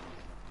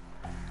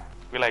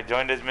 We like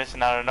joined this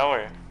mission out of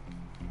nowhere.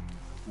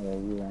 Yeah,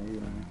 you right.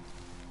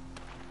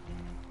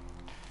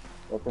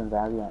 Weapon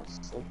value at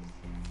 6.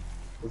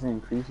 Does it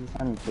increase each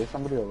time you kill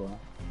somebody or what?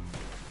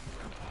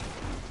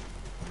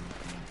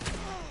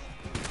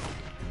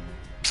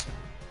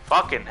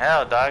 Fucking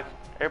hell, dog.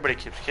 Everybody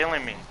keeps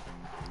killing me.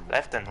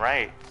 Left and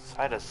right,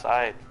 side to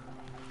side.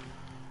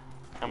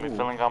 Got me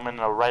feeling I'm in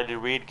a Riley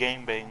Reid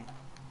game bang.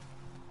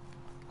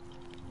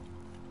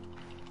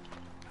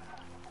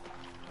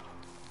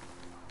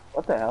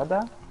 What the hell,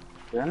 dog?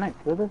 Did I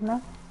not kill this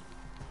man?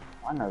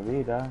 I know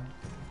read, dog.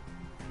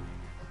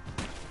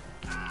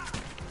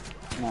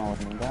 No, I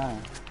wasn't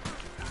dying.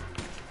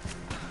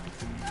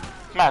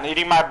 Man,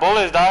 eating my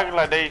bullets, dog,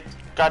 like they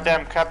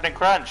goddamn Captain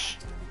Crunch.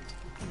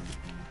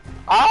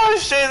 Oh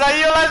shit, is that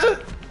you,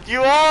 Elijah? You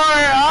are!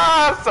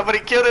 Ah, somebody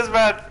kill this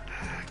man!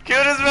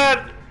 Kill this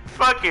man!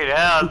 Fucking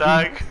hell,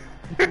 dog.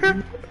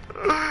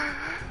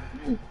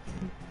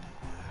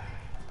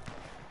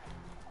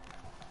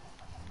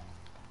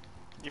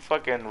 You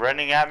fucking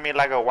running at me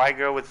like a white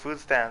girl with food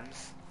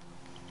stamps.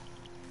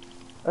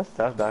 That's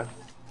tough, dog.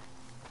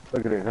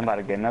 Look at this, I'm about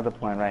to get another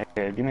point right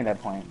here. Give me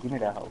that point. Give me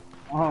that hoe.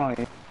 Oh,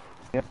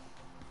 yeah.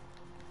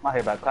 My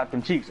head about to clap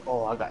them cheeks.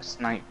 Oh, I got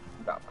sniped.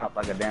 I got popped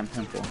like a damn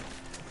pimple.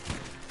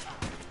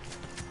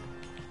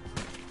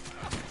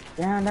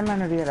 Damn, that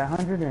man already at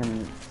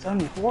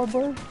 174,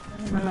 bro.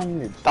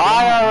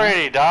 Die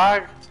already,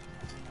 dog.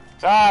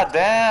 God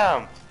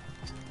damn.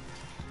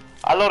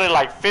 I loaded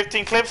like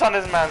 15 clips on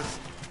this man's.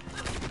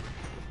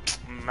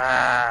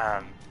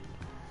 Man.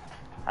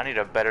 I need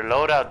a better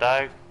loadout,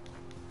 dog.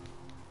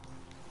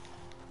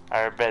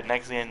 I bet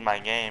next in my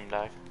game,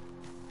 dog.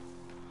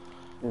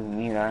 This is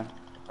me, dog.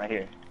 Right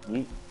here.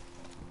 Yeet.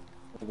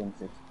 Within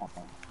 6.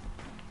 Okay.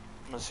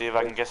 I'm gonna see if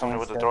I can get something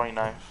with a throwing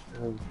knife.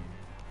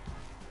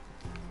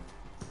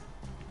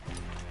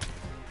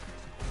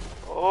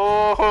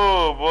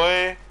 Oh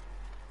boy,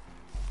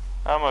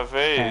 on my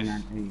face.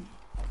 10,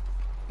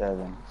 8,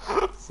 7,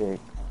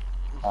 6,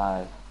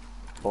 5,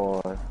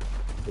 4,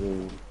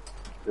 3,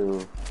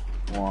 2,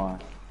 1,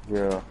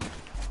 0.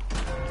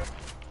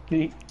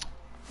 Just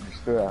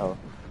screw that hoe.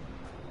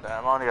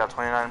 Damn, I only got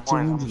 29 points.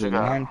 How much you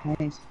got?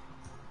 Points?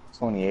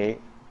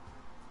 28.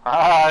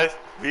 I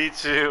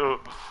beat you.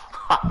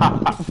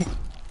 I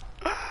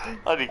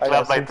only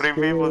clapped by 3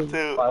 people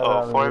too.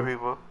 Oh, 4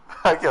 people.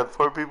 I got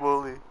 4 people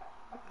only.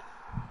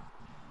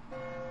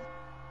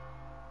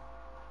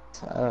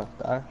 Tough,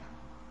 dog.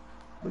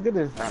 Look at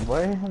this man,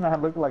 boy. I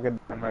look like a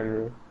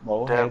murderer.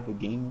 Bowhead, the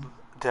game.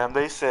 Damn,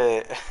 they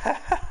said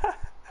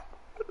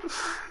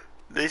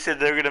they said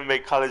they're gonna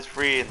make college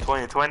free in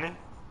 2020.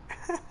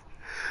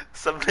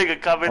 Some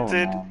nigga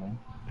commented. Oh, no,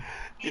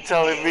 You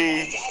telling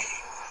me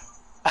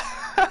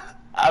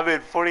I'm in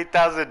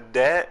 40,000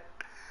 debt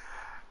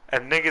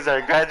and niggas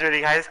are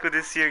graduating high school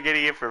this year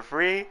getting it for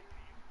free?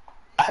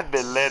 I've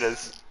been led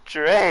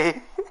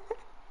astray.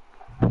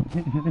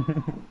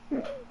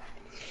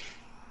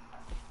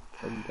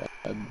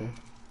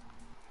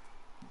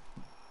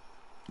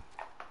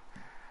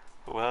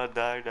 Well,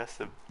 dog, that's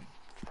the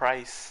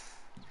price.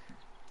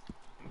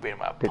 I'm being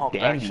my pump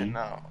action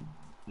now.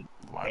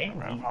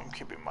 I'm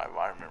keeping my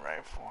varmint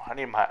rifle. I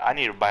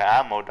need to buy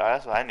ammo, dog.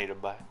 That's what I need to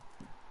buy.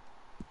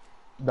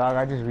 Dog,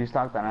 I just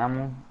restocked on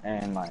ammo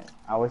and like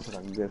I wasted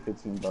like a good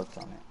 $15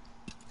 on it.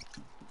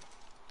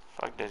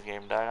 Fuck this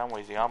game, dog. I'm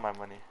wasting all my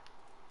money.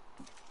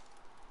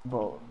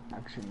 Bro,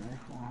 action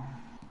rifle.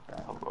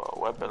 I'll go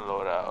weapon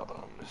loadout.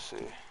 Let me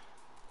see.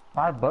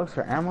 $5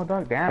 for ammo,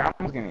 dog? Damn,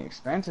 ammo's getting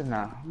expensive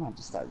now. I'm gonna have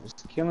to start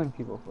just killing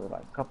people for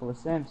like a couple of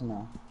cents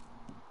now.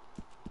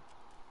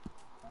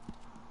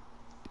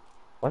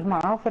 Where's my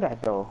outfit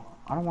at though?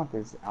 I don't want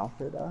this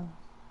outfit though.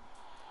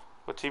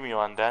 What team you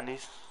on,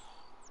 Dandies?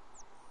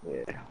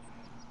 Yeah.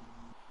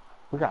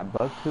 We got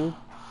bug too.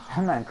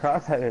 I'm not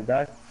cross-headed,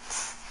 dog.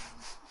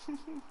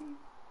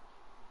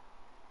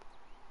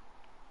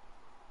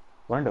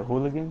 We're in the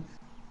hooligans.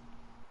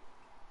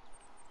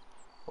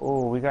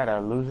 Oh, we got a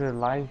loser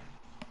life.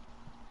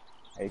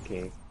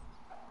 AK.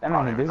 That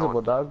man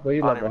invisible, dog. But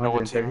you like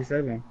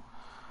 137.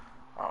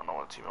 I don't know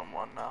what team I'm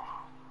on now.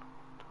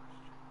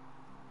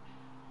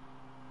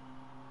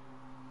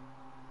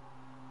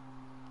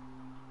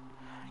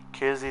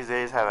 Kids these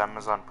days have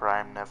Amazon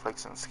Prime,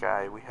 Netflix, and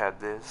Sky. We had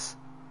this.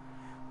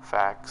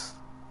 Facts.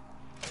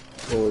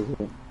 What was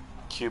it?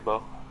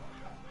 Cubo.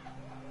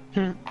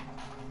 Oh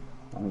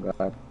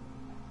god.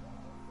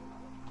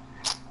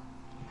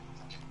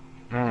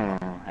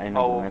 I ain't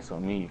never mess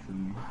with me.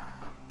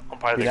 I'm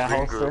part of the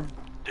green group.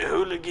 The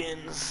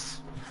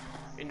hooligans.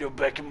 You know,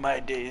 back in my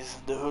days,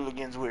 the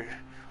hooligans were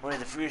one of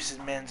the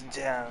fiercest men in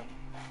town.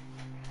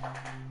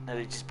 Now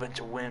they're just a bunch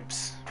of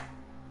wimps.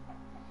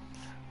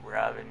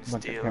 Robbing,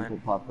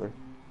 stealing.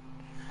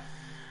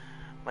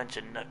 Bunch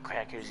of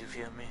nutcrackers, you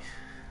feel me?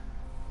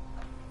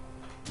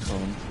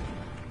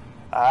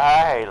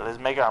 Alright, let's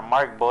make our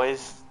mark,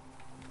 boys.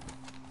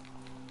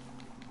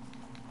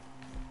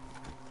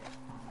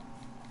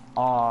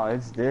 Oh,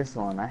 it's this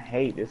one. I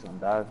hate this one,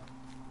 dog.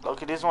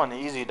 Look at this one,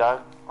 easy,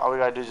 dog. All we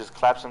gotta do is just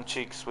clap some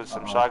cheeks with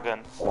some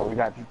shotguns. Oh, we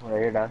got people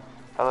right here, dog.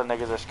 Hella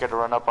niggas are scared to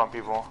run up on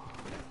people.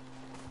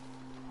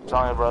 I'm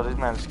telling you, bro, this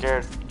man's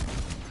scared.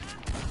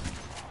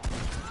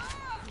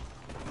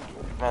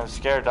 Man's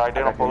scared, dog.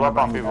 They don't pull up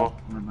on people.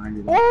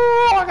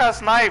 Oh, I got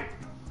sniped.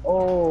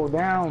 Oh,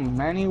 damn,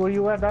 Manny, where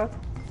you at, dog?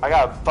 I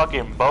got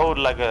fucking bowed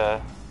like a...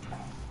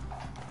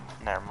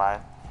 Never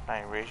mind. I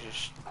ain't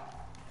racist.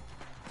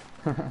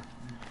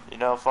 You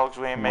know, folks,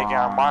 we ain't making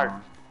our mark.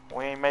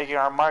 We ain't making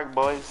our mark,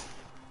 boys.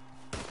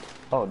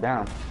 Oh,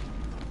 damn.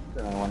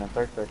 I went in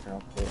first person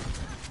real quick.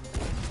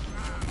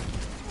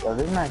 Yo,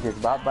 this man gets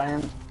bought by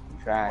him.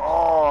 Trash.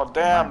 Oh,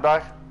 damn,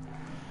 dog.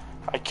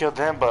 I killed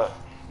him, but,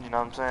 you know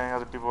what I'm saying?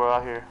 Other people are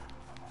out here.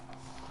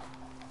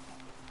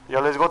 Yo,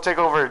 let's go take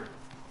over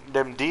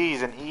them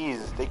D's and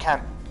E's. They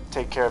can't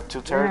take care of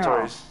two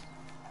territories.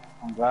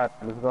 I'm glad.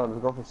 Let's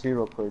go for C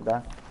real quick,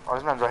 dog. Oh,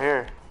 this man's right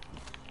here.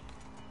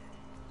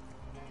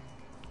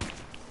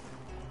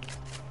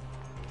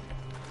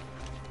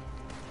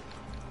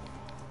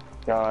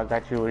 Yo, I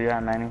got you. Where you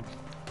at, Manny?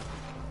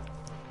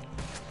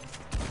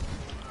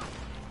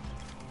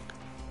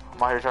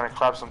 I'm out here trying to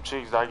clap some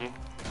cheeks, doggy.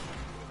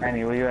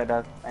 Manny, where you at,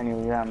 dog? Manny,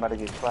 where you at? I'm about to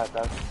get clapped,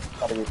 dog.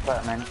 About to get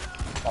clapped, Manny.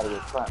 About to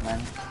get clapped,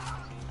 Manny.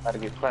 About to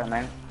get clapped,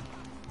 Manny.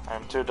 I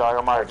am too, dog.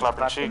 I'm out here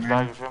clapping cheeks,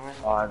 dog. You feel me?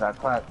 Oh, I got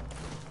clapped.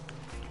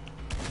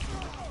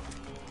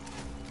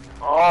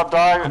 Oh,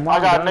 dog. I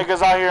got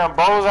niggas out here and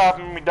bows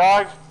after me,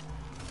 dog.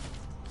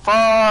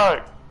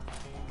 Fuck.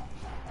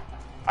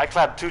 I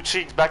clapped 2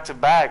 cheeks back to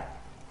back.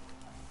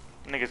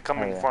 Niggas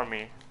coming for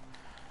me.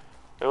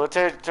 Hey, what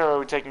territory are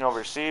we taking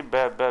over? See?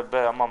 Bet.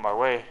 I'm on my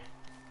way.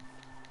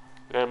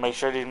 We gotta make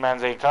sure these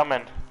mans ain't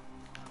coming.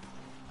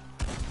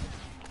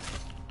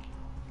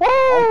 Woo!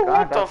 Oh,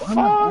 God, what the fuck?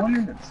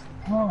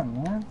 Come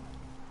on, man.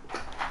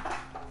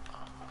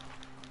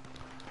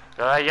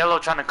 That yellow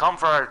trying to come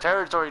for our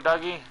territory,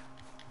 doggy.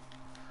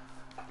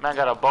 Man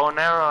got a bow and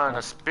arrow and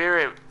a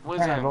spirit.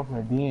 What's I'm him? trying to go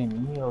for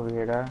D&E over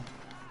here, dog.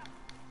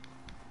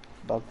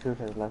 Bucktooth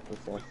has left the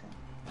session.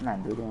 I'm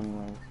not doing it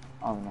anyways.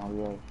 I don't know who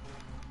he is.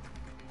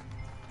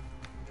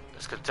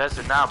 It's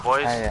contested now,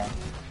 boys. Oh, yeah.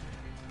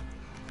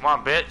 Come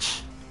on,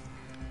 bitch.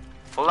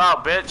 Pull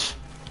out, bitch.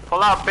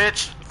 Pull out,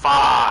 bitch.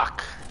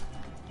 Fuck.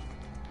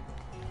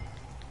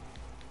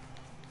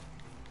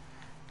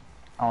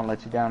 I won't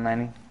let you down,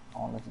 Manny. I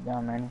won't let you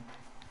down, Manny.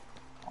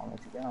 I won't let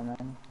you down,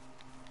 Manny.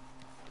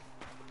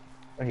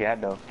 Where he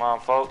at, though? Come on,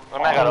 folks.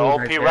 That man got an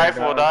OP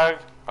rifle, dog.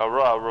 A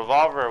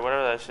revolver, or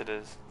whatever that shit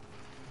is.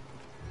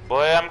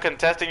 Boy, I'm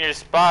contesting your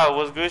spot.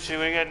 What's Gucci?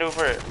 What are you gonna do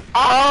for it?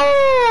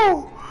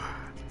 Oh!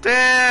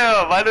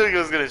 Damn! I knew he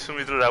was gonna shoot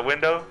me through that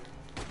window.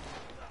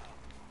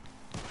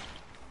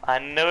 I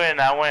knew it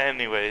and I went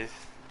anyways.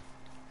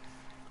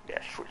 Yeah,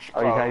 switch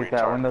your Oh, you got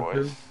that window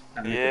boys.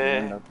 too?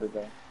 Yeah.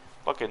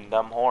 Fucking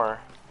dumb whore.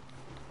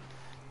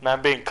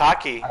 Man being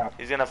cocky.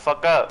 He's gonna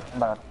fuck up.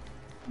 I'm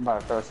about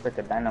to throw a stick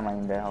of dynamite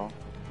in that hole.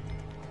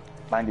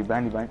 Bind you,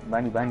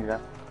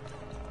 that.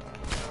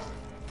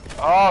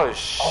 Oh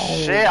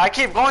shit! I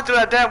keep going through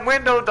that damn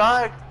window,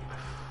 dog.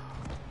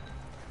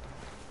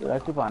 Dude, I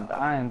keep on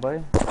dying,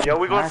 boy. Yo,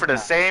 we going for the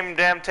same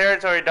damn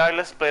territory, dog.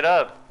 Let's split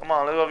up. Come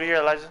on, look over here,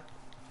 Elijah.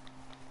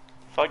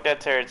 Fuck that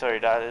territory,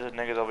 dog. There's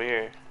niggas over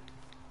here.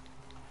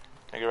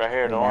 Nigga right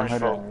here, the orange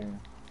folk.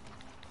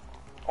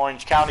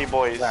 Orange County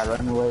boys.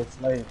 Run away,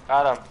 slave.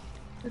 Got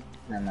him.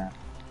 Nah.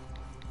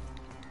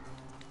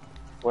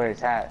 Where's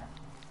his hat?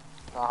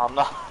 No, I'm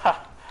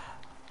not.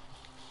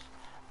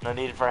 No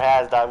need for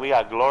hats, dog. We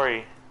got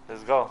glory.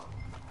 Let's go.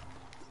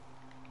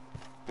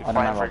 We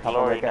fighting for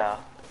glory now.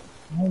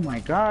 Oh my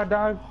god,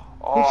 dog.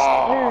 Oh. He's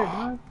scared,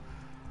 dog.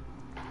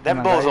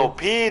 Them bulls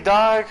OP,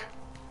 dog.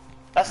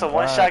 That's a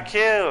one-shot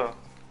kill.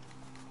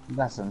 You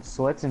got some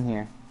sweats in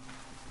here.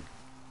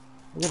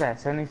 Look at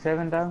that,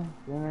 77 though.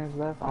 3 minutes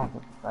left. I don't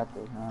think I got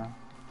this now.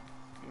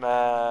 You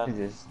Man.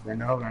 just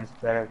bend over and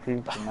spread our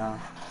cheeks, you know.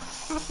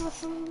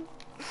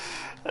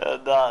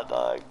 Nah,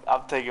 dog.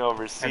 I'm taking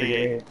over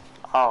C.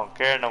 I don't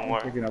care no more.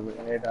 I'm taking over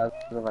A, dog,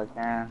 if I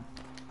can.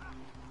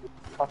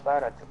 Pop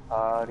out at the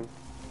party.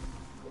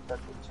 Get up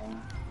the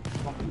chain.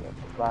 Don't be at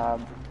the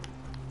vibe.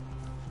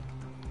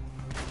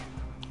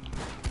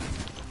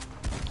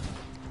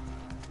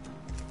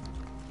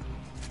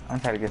 I'm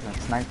trying to get some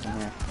snipes in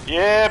here.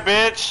 Yeah,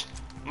 bitch.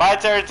 My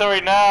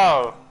territory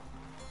now.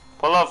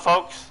 Pull up,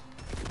 folks.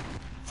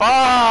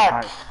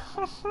 Fuck!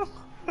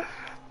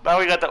 Now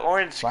we got the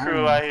orange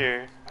crew out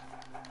here.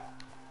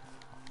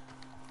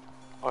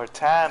 Or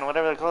tan,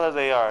 whatever the color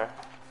they are.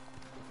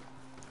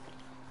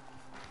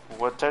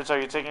 What territory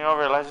are you taking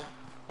over, Elijah?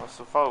 What's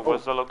the fuck?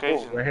 What's the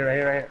location? Right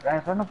here. Right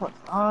in front of us.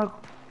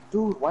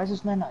 Dude, why is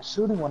this man not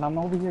shooting when I'm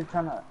over here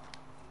trying to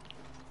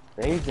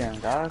raise him,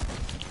 dog?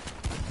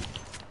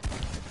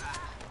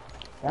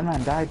 That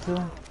man died too?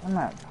 I'm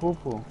not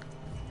poo-poo.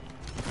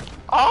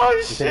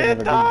 Oh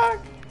shit, dog!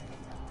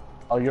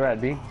 Oh, you're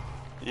at B?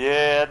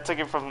 Yeah, I took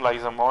it from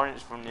like some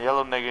orange, from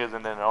yellow niggas,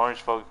 and then the orange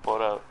folks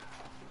pulled up.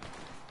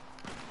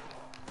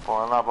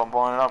 Pulling up, I'm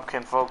pulling up,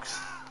 kin folks.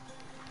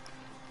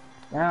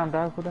 Damn,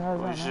 dog, who the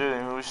hell is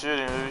that? Who's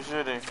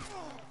shooting?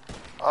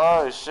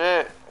 Oh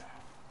shit.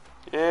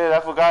 Yeah,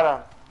 that fool got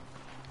him.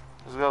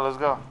 Let's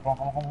go.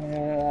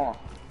 I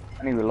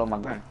need to reload my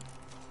gun.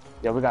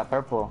 Yeah, we got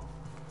purple.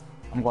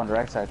 I'm going the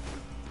right side.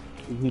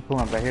 He's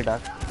pulling up right here,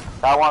 dog.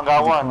 Got one.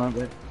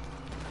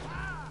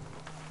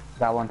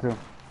 Got one too.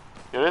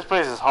 Yo, this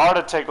place is hard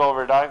to take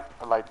over, dog.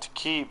 Like, to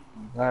keep.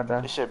 Dog.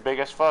 This shit big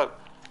as fuck.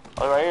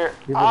 Oh, right here.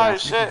 People Oh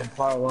shit.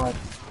 Far wide.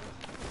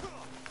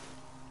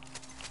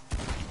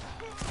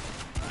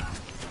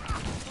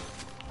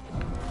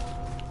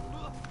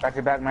 Got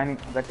your back, man.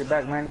 This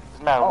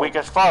man weak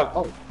as fuck.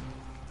 Oh.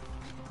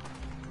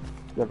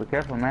 Yeah, be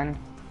careful, man.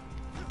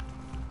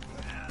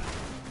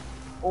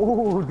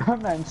 Oh,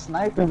 that man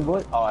sniping,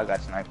 boy. Oh, I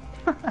got sniped.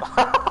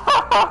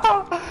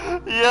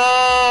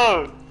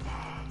 Yo!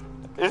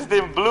 It's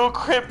them blue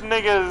crip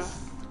niggas.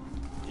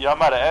 Yo, I'm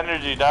out of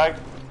energy, dog.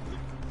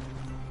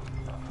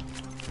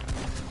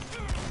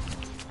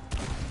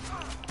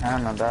 I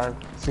don't know, dog.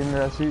 As soon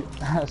as I see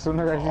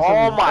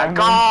Oh my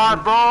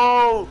god,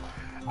 bro!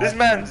 This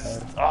man's...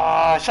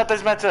 I shot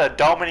this man to the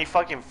dome and he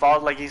fucking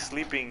falls like he's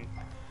sleeping.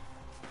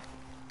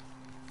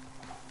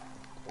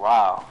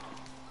 Wow.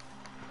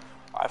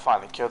 I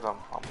finally killed him.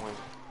 I'm winning.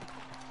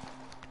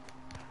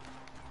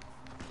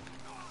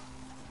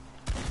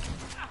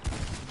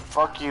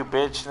 Fuck you,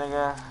 bitch,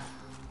 nigga.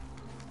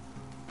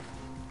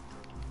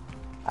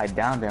 I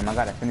downed him. I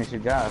gotta finish the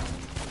job.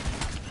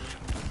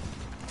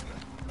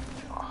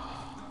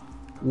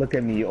 Look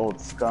at me, you old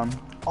scum.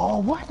 Oh,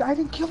 what? I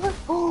didn't kill him?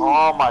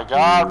 Oh my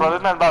god, bro.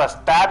 This man about to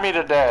stab me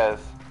to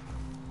death.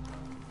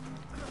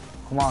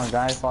 Come on,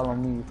 guys. Follow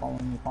me. Follow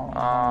me. Oh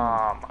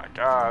my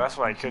god. That's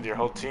why I killed your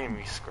whole team,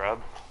 you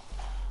scrub.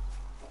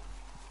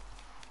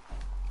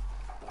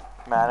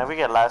 Man, if we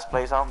get last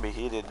place, I'm gonna be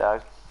heated,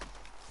 dog.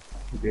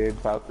 You did,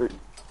 probably.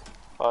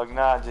 Fuck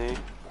nah, G.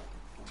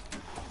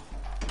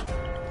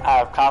 I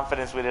have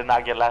confidence we did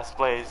not get last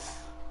place.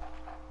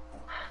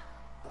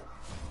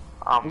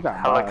 I'm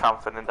hella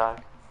confident,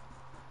 dog.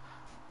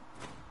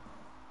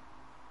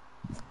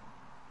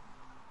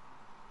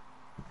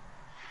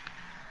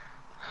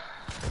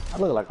 I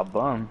look like a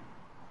bum.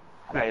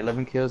 I got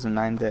 11 kills and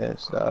 9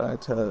 deaths.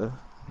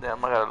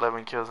 Damn, I got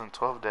 11 kills and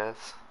 12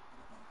 deaths.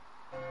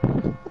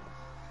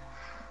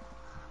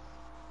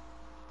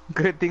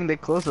 Good thing they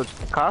closed the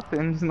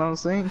coffins, you know what I'm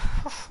saying?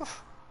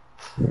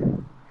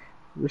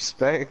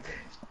 Respect.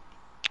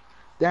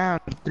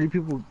 Damn, 3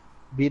 people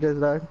beat us,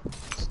 dog.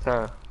 It's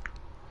tough.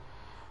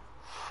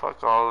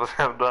 Fuck all of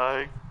them,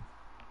 dog.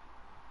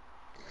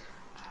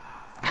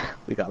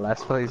 We got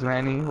last place,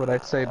 Manny. What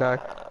I'd say, dog.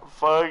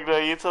 Fuck no,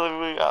 you telling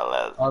me we got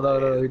last. Oh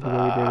no, we did it.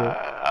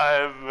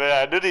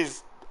 I knew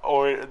these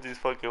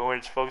fucking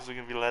orange folks were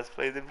gonna be last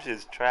place. Them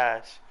shit's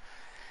trash.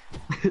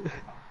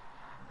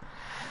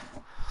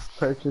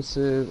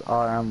 Purchases,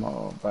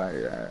 ammo, buy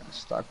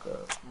stock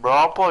up. Bro,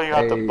 I'm pulling you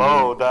out the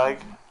bow, dog.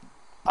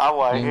 I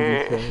want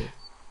here.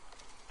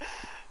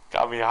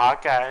 Got me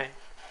Hawkeye.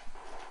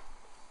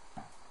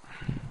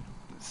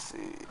 Let's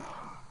see.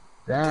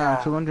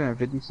 Damn,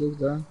 256,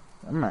 dog.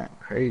 That man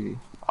crazy.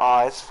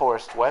 Oh, it's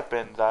forced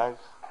weapon, dog.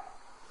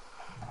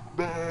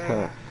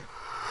 Man.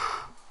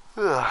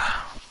 I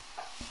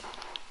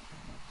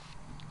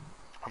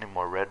need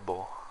more Red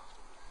Bull.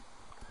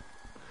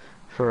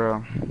 For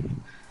real.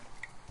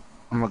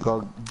 I'm gonna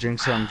go drink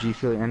some G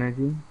Fuel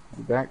Energy.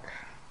 Be back.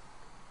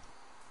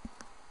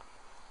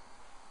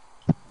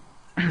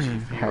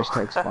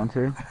 Hashtag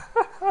sponsor.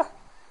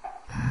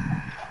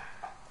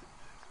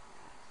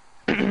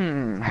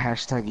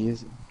 Hashtag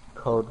use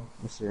code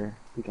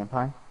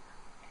mrpecanpie.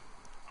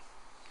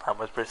 How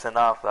much %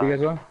 off, dog? You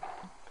guys want?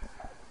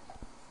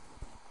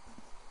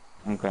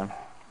 Okay.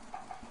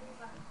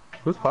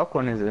 Whose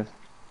popcorn is this?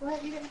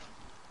 What? You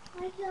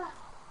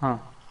Huh?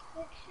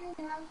 make sure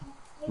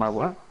that My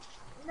what?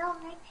 no,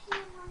 make sure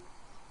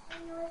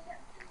when you wake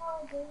up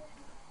tomorrow, give it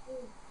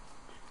food.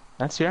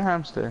 That's your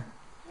hamster.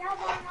 Yeah,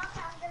 but I'm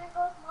gonna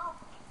go smoke.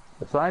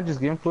 That's why I just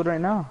give him food right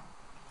now.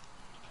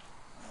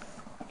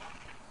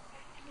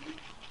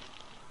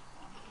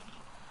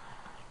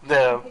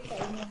 The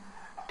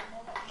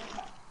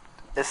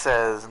it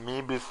says me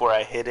before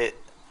I hit it.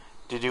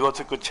 Did you go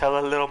to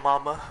Coachella, little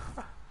mama?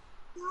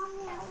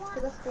 Mommy, I want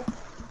to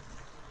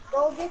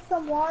go get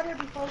some water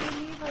before we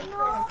leave our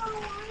no,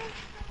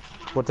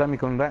 What time you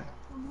coming back?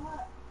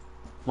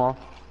 Well,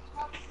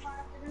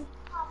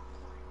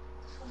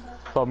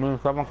 12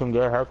 minutes. Someone can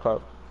get a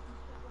haircut.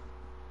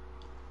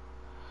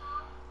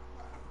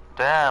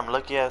 Damn,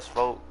 lucky ass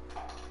folk.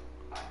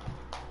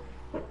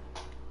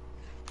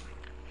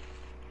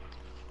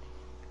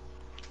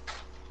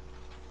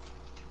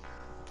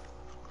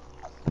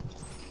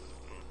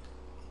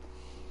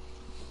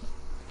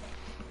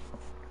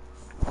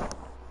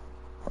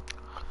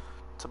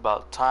 It's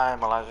about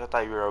time, Elijah. I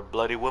thought you were a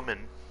bloody woman.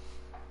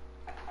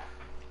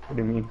 What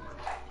do you mean?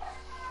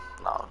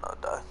 No,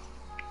 dog.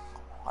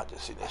 I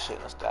just see this shit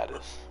in the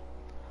status.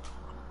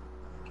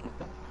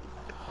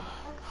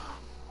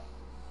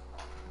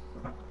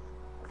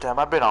 Damn,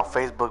 I've been on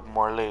Facebook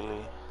more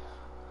lately.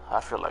 I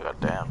feel like a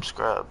damn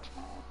scrub.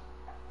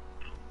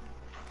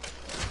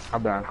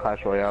 I've been on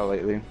Clash Royale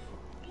lately.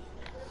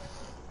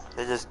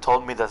 They just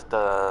told me that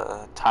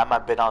the time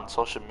I've been on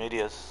social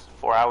media is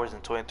 4 hours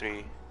and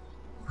 23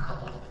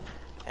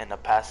 in the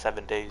past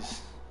 7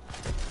 days.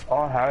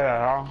 Oh, hell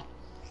yeah.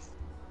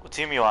 What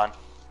team you on?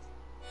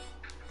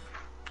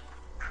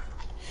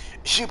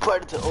 Is she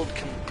part of the old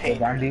campaign? The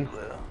Dandies.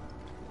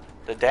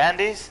 The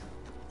Dandies?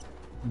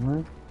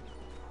 Mm-hmm.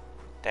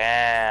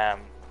 Damn.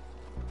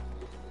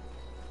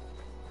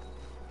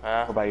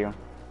 Huh? What about you?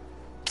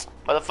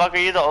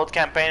 Motherfucker, you the old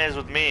campaigners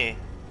with me.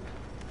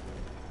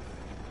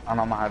 I'm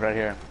on my head right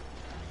here.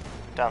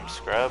 Dumb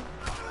scrub.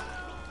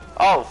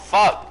 Oh,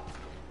 fuck.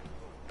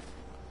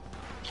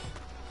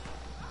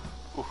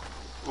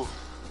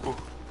 Ooh.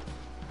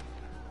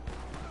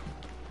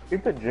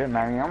 Keep it legit,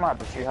 man. I'm gonna have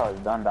to see how it's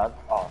done, dog.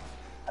 Oh,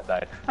 I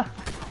died.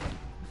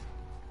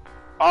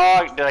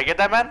 Oh, did I get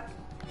that, man?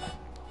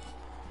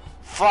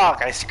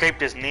 Fuck, I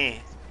scraped his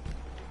knee.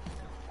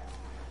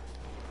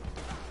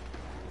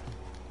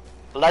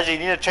 Elijah, you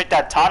need to check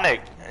that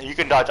tonic. You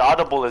can dodge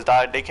audible as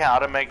dog. They can't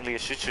automatically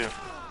shoot you.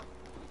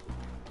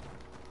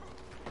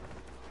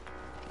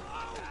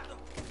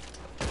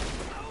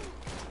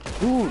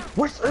 Dude,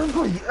 where's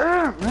everybody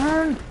at,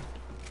 man?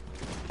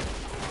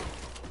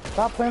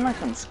 Stop playing like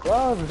some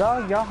scrubs,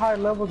 dog. Y'all high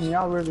levels and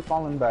y'all really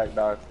falling back,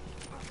 dog.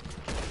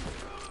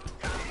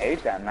 I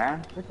hate that,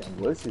 man. Freaking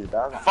wussies,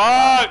 dog.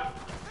 Fuck!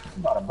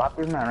 I'm about to bop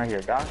this man right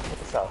here, dog.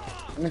 What's up?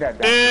 Give me that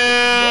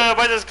Damn,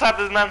 I just clapped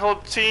this man's whole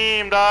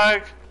team,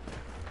 dog.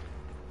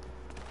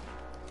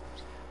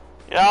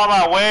 Get out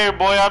of my way,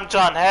 boy. I'm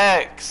John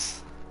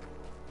Hex.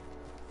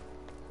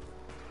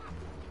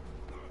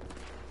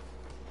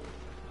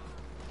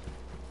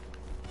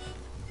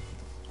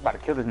 I'm about to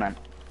kill this man.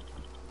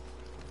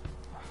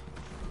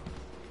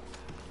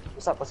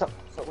 What's up? What's up?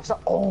 What's up? What's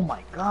up? Oh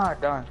my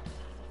god, dog.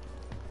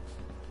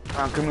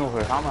 Come over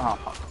here. How?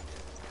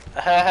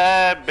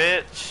 Haha,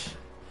 bitch. It's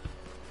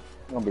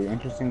gonna be an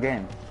interesting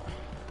game.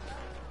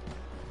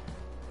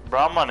 Bro,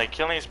 I'm on a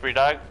killing spree,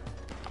 dog.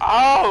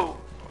 Oh!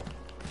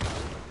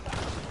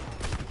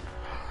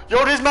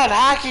 Yo, this man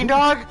hacking,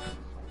 dog!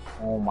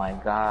 Oh my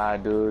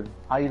god, dude.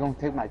 How you gonna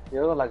take my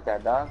kill like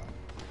that, dog?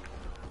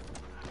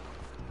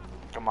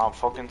 Come on,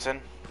 Fulkinson.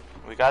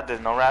 We got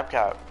this, no rap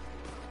cap.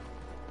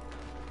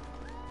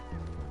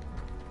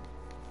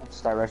 I'll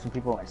start rushing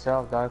people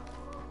myself, dog.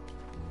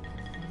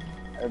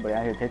 Everybody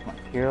out here take my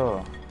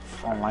kill.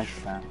 I don't like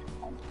that.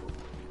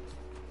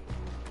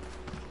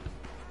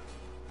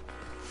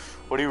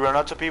 What do you run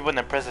up to people and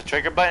then press the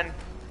trigger button?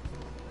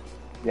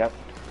 Yep,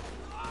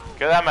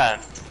 Get that man.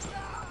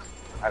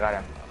 I got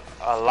him.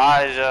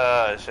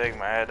 Elijah, shake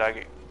my head, dog.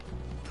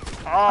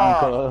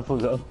 Oh,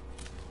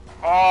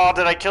 oh,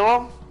 did I kill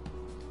him?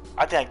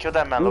 I think I killed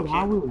that man, Dude, low-key.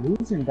 how we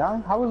losing,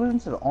 dog? How we losing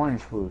to the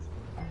orange fools?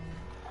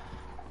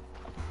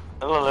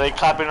 Look, they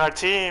clapping our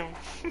team.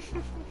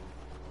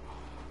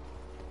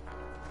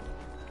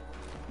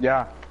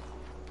 Yeah.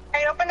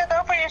 Hey, open the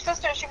door for your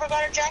sister. She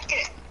forgot her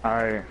jacket.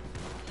 Alright.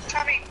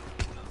 Tommy.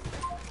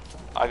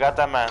 I got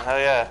that man, hell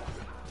yeah.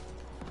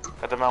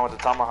 Got the man with the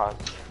tomahawk.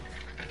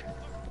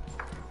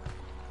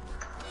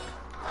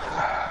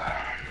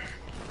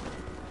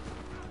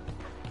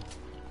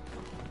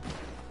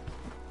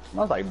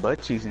 Smells like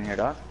butt cheese in here,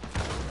 dog.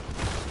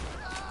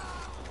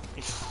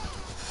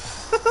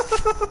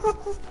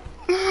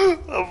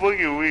 I'm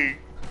fucking weak.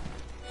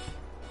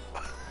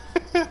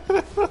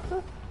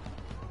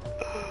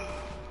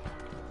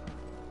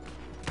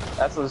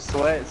 That's what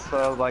sweat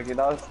smells like, you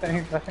know what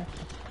I'm saying?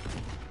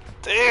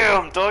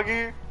 Damn,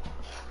 doggy.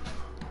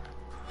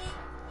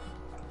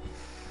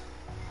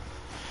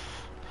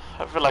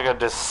 I feel like a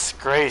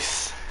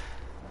disgrace.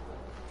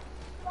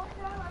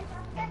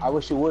 I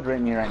wish you would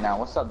rate me right now.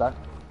 What's up, dog?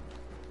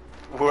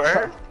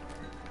 Where?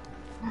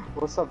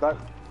 What's up, Doc?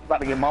 About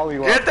to get Molly.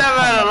 Get that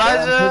man,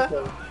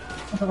 Elijah!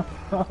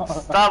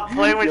 Stop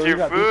playing with your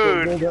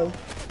food!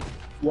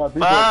 Fuck,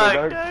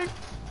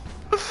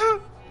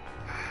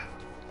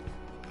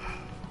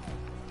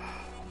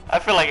 I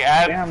feel like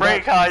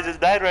Frank how I just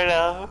died right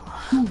now.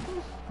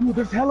 Dude,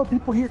 there's hella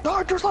people here.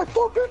 Dog, there's like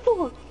 4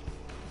 people.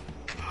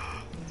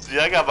 See,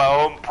 I got my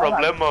own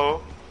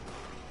problemo.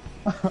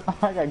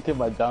 I got killed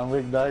by John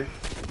Wick, dog.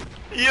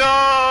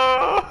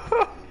 Yo!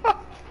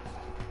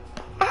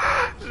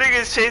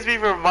 Niggas chase me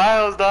for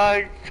miles,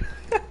 dog.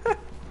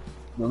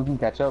 We can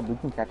catch up.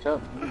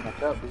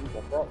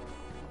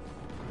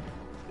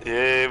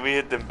 Yeah, we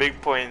hit the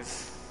big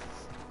points.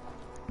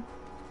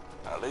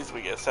 At least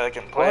we get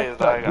second place,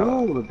 dog.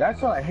 Dude,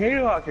 that's what I hate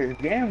about this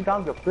game.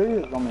 Dog, the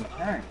players on my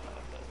turn.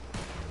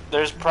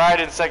 There's pride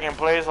in second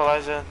place,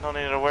 Elijah. No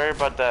need to worry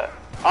about that.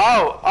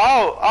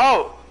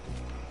 Oh!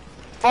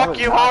 Fuck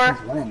you,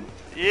 whore!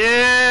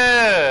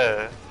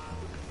 Yeah!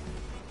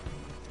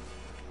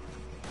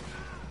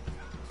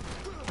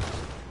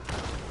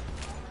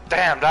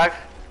 Damn, dog.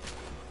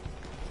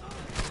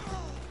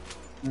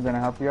 I'm gonna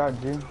help you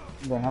out, G.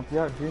 I'm out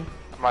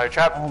of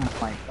trap. Oh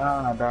my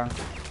god, dog.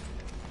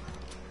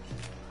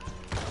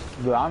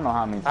 Dude, I don't know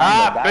how many times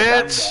Ah,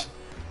 bitch!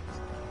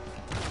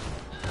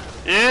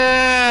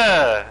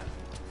 Yeah!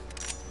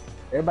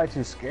 Everybody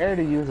too scared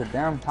to use a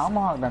damn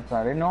tomahawk. That's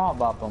why they know how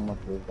about them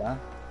with this, guy.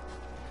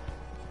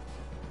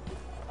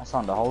 That's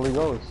on the Holy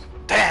Ghost.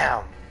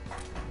 Damn!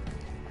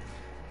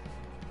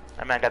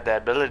 That man got the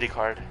ability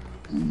card.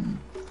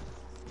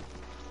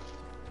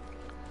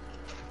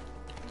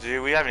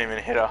 Dude, we haven't even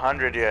hit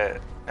 100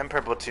 yet. Them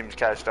purple teams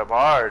catched up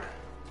hard.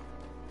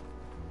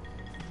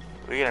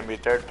 We're gonna be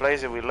third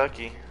place if we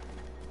lucky.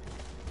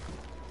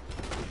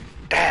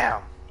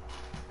 Damn!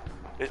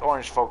 There's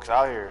orange folks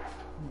out here.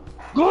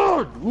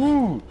 Good!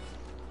 Ooh!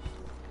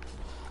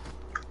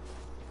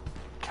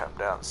 Calm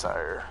down,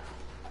 sire.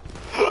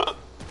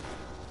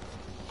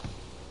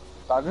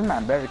 Dog, this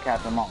man better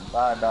catch him on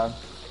God, dog.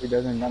 He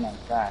doesn't run on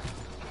track.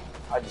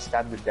 I just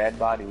stabbed the dead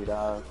body,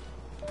 dog.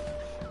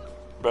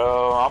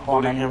 Bro, I'm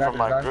booting him from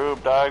my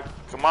group, dog.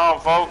 Come on,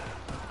 folk.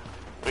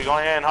 We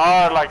going in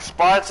hard like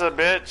Sparta,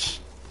 bitch.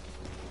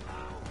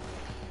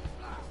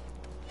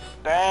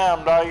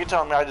 Damn, dog, you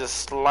telling me I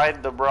just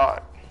slide the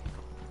brock?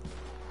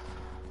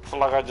 I feel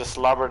like I just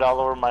slobbered all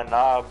over my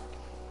knob.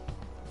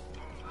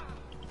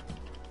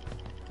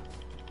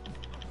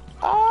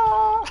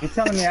 Ah! You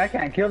telling me I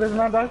can't kill this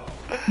man, dog?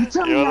 You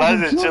telling Yo, me I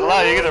Elijah, can chill kill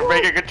out. him? You're gonna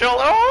break your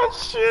controller. Oh,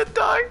 shit,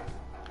 dog.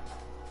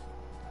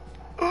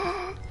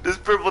 This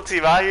purple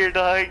team out here,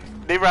 dog.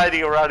 They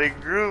riding around in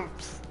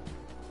groups.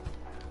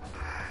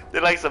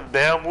 They're like some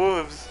damn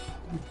wolves.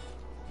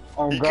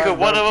 Oh, You God, kill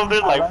one dog. of them,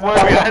 there's like 4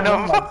 behind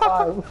them.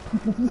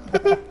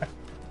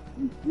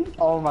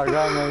 Oh my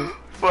god, man.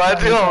 But I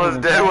knew I was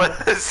dead when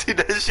I see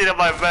that shit on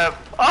my map.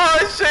 Oh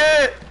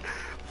shit!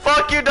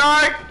 Fuck you,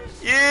 dog!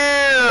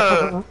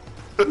 Yeah!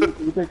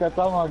 You think that's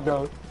tomahawk,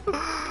 though?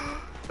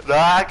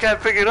 Nah, I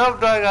can't pick it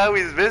up, dog. I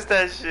always miss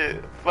that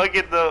shit. Fuck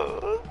it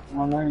though.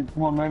 Come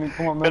on, man.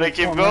 Better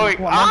keep going.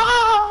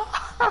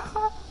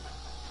 Ah!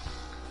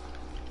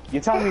 You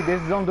telling me this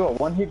don't do a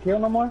one-hit kill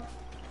no more?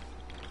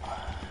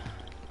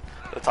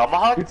 The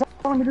tomahawk? You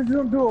telling me this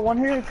don't do a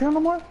one-hit kill no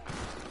more?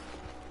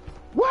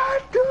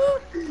 What,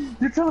 dude?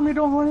 You telling me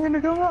don't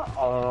one-hit kill no more?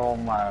 Oh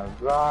my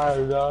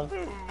god, dog.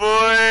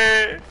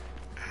 Boy!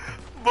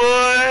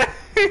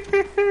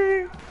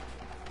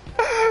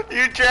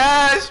 You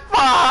trash!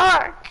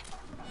 Fuck!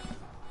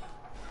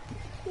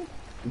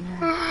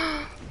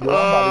 Yo, I'm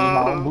about to use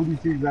my own booty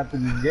cheeks after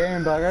this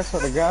game, dog. I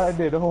swear to God, I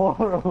did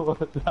horrible,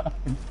 dog.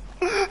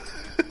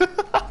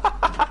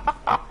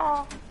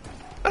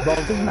 Bro,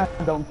 this man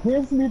don't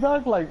kiss me,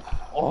 dog. Like,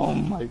 oh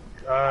my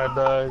god,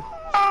 dog.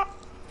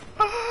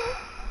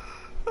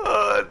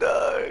 Oh,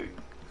 dog.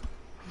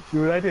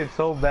 Dude, I did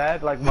so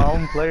bad. Like, my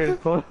own players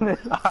closing their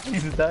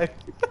eyes, dog.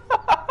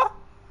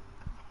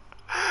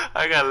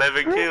 I got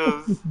 11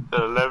 kills.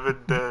 11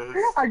 deaths.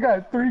 I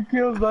got 3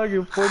 kills, dog,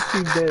 in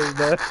 14 days,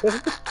 dog.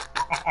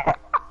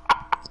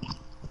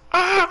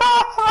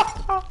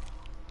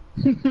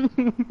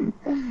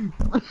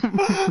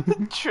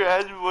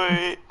 Trash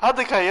boy. How'd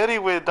the coyote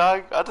win,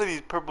 dog? I thought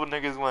these purple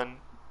niggas won.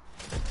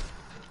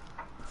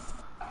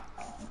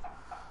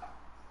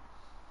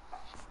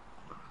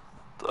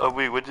 Oh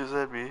wait, what just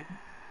said me?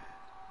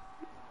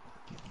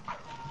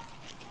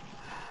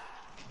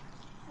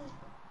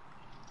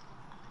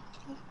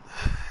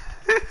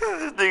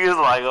 This nigga's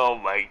like, oh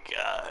my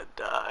god,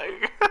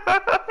 dog.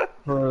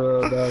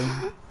 Dog.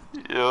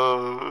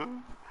 Yo,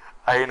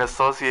 I ain't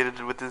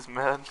associated with this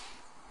man.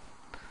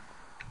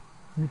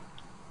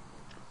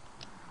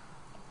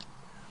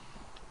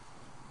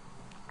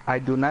 I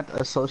do not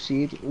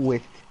associate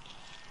with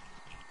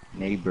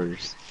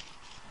neighbors.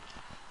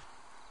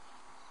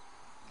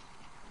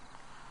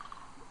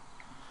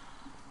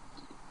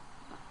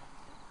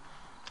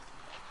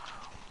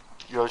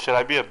 Yo, should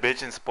I be a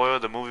bitch and spoil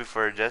the movie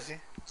for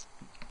Jesse?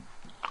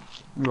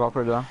 Go up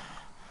or down.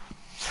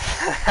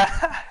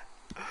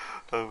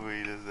 Oh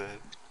wait, is that?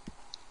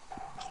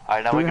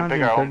 Alright, now we can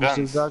pick our own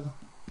 336, guns. dog.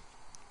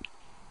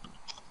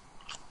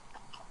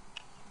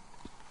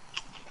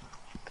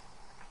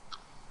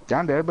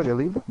 Damn, did everybody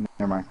leave?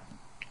 Never mind.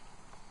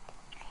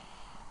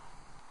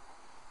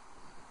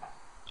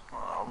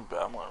 Oh, I'm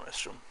bad. I'm going to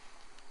restroom.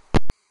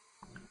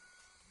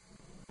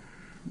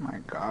 My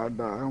God,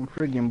 dog. I'm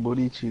freaking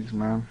booty cheeks,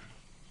 man.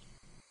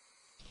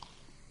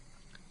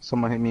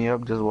 Someone hit me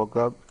up, just woke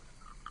up.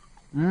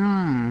 We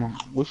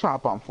should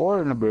hop on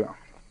 4 in a bit.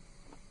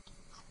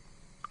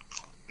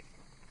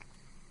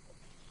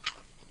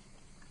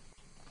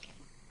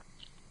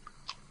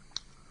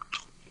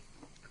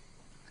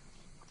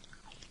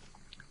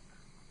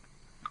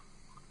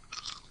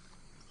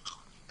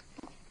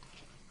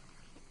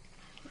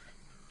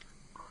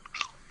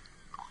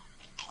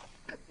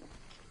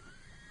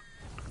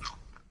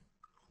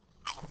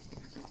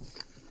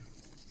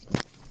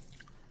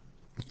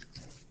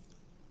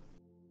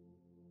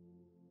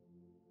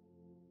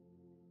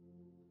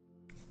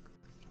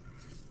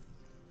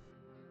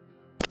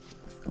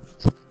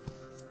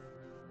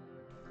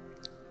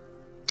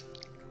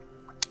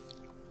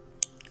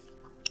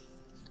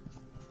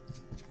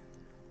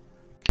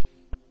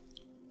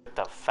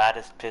 The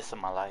fattest piss of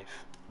my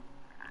life.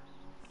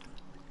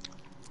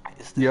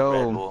 It's the Red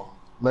Yo, Bull.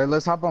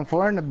 let's hop on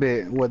 4 in a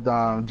bit with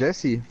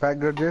Jesse, fat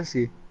girl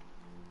Jesse.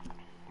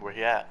 Where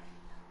he at?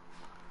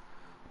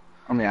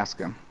 Let me ask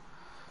him.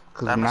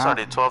 Cause Damn, it's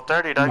already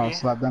 12:30, no, doggy.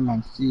 slap them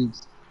on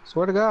cheeks.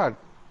 Swear to God.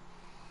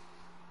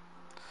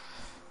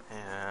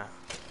 Yeah.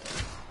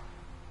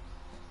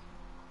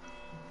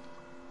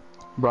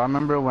 Bro, I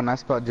remember when I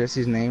spelled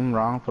Jesse's name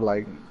wrong for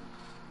like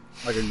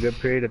a good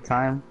period of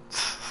time.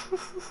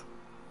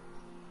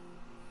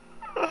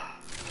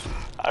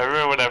 I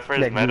remember when I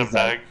first Like, met him, he's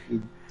like,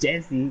 dog.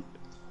 Jesse.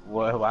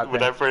 What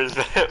When I happened? first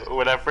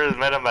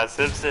met him at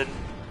Simpson.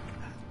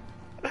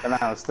 And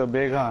I was still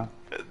big, huh?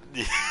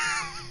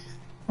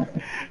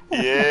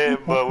 Yeah,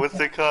 but what's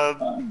it called?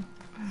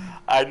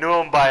 I knew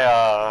him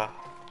by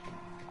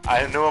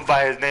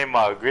his name,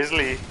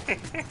 Grizzly.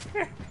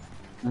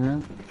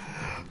 Mm-hmm.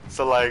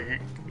 So like,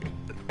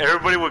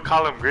 everybody would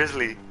call him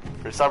Grizzly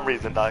for some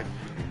reason, dog.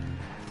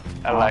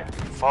 And like,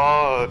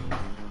 fuck.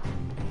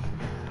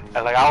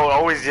 And like, I would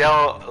always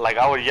yell,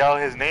 I would yell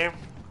his name.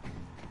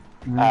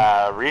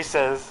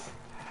 Recess.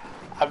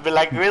 I'd be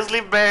like,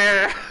 Grizzly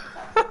Bear.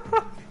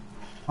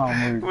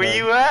 Where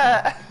you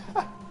at?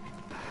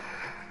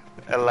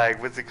 And like,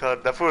 what's it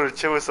called? That fool would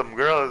chill with some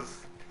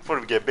girls. Fool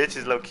would get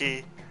bitches low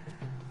key.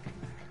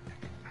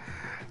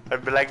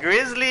 I'd be like,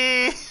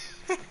 Grizzly.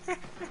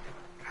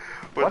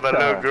 With my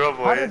little girl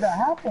voice. How did that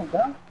happen,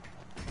 bro?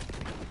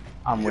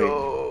 I'm waiting.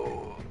 Yo.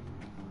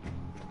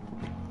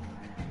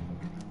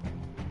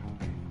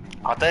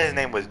 I thought his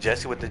name was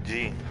Jesse with the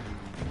G.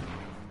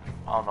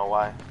 I don't know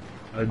why.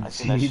 I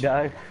seen that G, shit.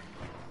 dog?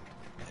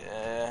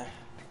 Yeah.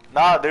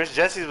 Nah, there's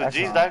Jesse's with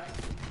G's, dog.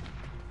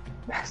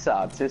 That's an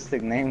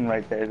autistic name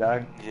right there,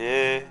 dog.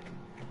 Yeah.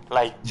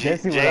 Like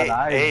Jesse with an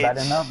I is bad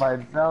enough by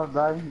itself,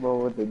 dog, but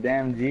with the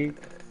damn G.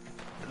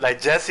 Like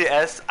Jesse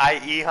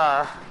S-I-E,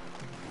 huh?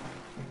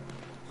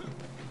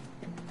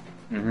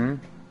 Mm-hmm.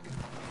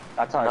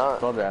 That's how I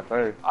spelled it at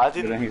first. I But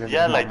then he think, said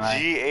yeah, it's like not right.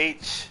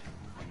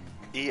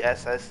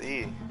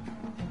 G-H-E-S-S-E.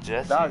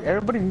 Jesse. Dog,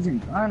 everybody's using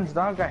guns,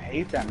 dog. I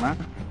hate that, man.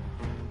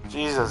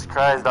 Jesus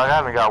Christ, dog, I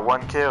haven't got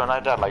one kill and I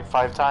died like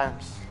 5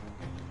 times.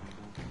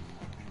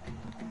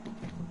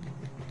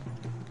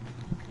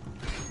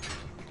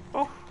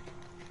 Ooh.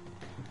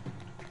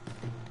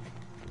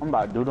 I'm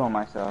about to doodle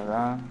myself,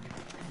 huh?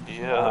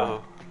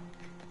 Yo.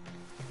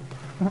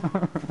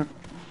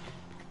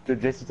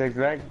 Did Jesse text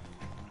back?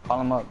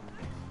 Call him up.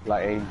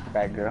 Like, hey,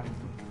 bad girl.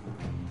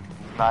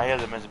 Nah, he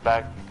hasn't missed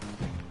back.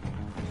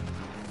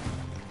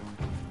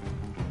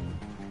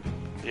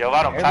 Yo, if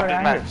I don't clap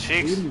this man's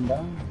cheeks,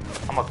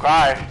 I'ma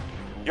cry.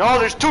 Yo,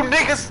 there's 2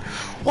 niggas!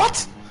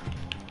 What?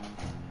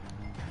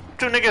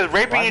 2 niggas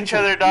raping each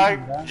other, dog.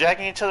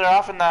 Jacking each other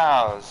off in the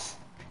house.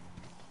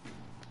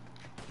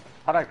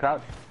 How'd I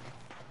crouch?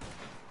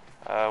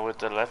 With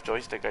the left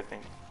joystick, I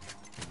think.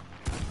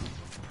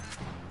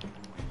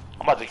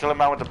 I'm about to kill a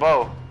man with the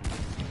bow.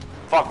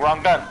 Fuck,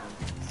 wrong gun.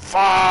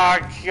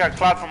 Fuck, he got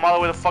clapped from all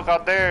the way the fuck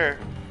out there.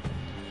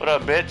 What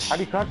up, bitch? How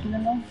do you crouch in there,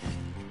 man?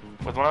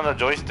 With one of the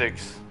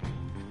joysticks.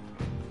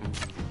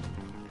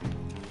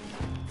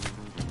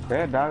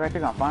 Yeah, dog, I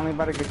think I'm finally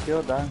about to get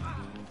killed, dog.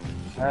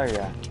 Hell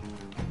yeah.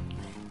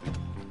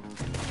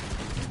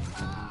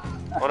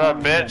 What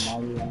up, bitch?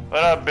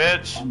 What up,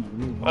 bitch?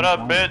 What up,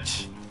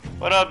 bitch?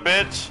 What up,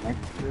 bitch?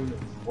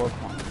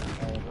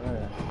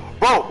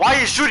 Bro, why are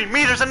you shooting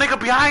me? There's a nigga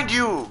behind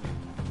you!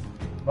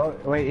 Bro,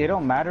 wait, it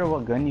don't matter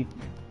what gun you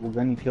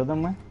kill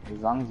them with, as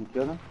long as you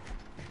kill them?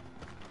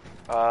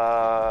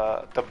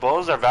 The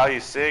bows are value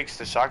 6,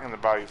 the shotguns are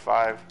value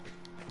 5.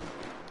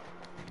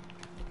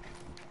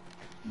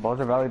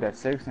 Bows are valued at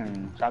 6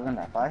 and shotgun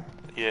at 5?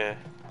 Yeah.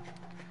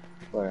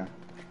 Where?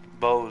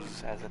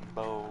 Bows as in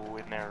bow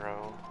and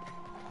arrow.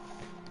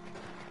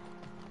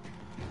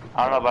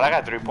 I don't know, but I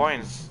got 3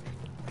 points.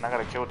 And I got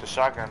a kill with the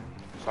shotgun.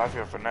 So I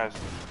feel finesse.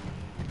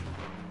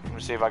 Let me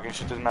me see if I can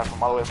shoot this man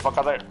from all the way the fuck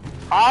out there.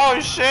 Oh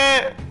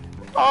shit!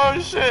 Oh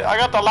shit! I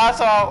got the lights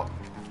out.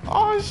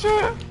 Oh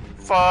shit!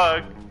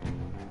 Fuck!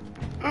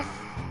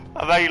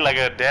 I'm acting like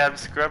a damn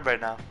scrub right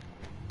now.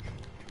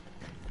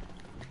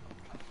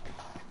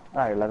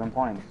 Alright, 11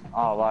 points.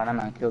 Oh wow, that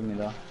man killed me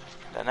though.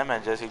 Then that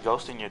man just he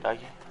ghosting you,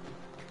 doggy.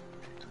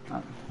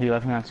 He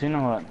left me on scene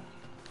or what?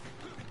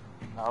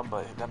 No,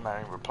 but that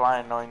man ain't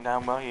replying knowing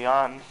damn well he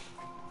on.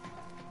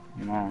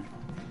 No.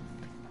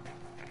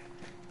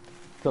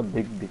 It's a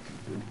big bitch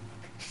too.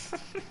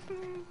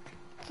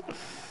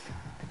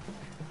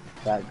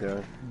 That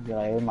girl. You're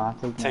like, hey, ma,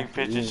 Take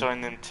pictures showing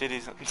them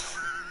titties.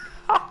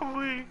 I'm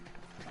weak.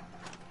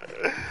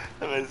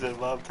 That man said,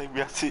 Mom, take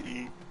me out to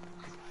eat.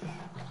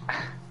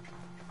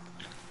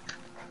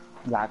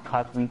 Got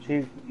caught some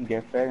cheeks,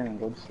 get fed and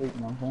go to sleep,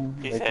 you know what I'm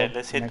saying? He said,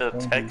 let's hit the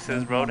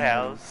Texas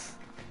Roadhouse.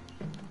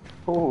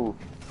 Ooh.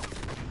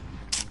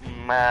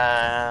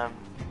 Man.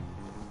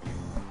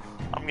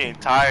 I'm getting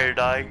tired,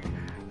 dog.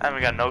 I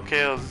haven't got no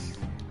kills.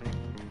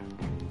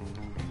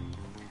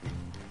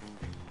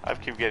 I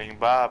keep getting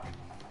bopped.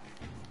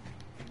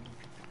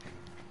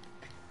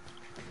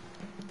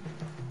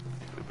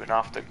 We've been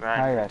off the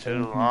grind for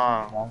too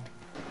long.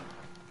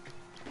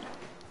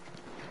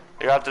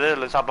 You got to this,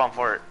 let's hop on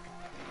for it.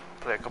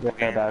 Play a couple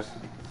games. Dog.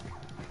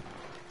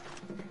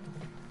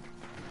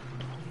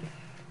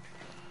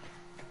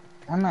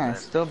 That man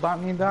still bought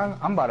me, dog.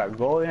 I'm about to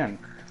go in.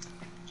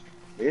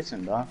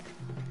 Listen, dog.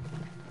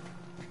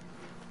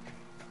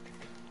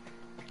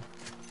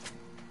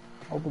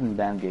 Open the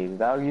damn gates,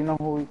 dog. You know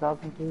who we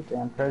talking to?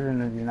 Damn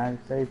President of the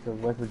United States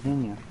of West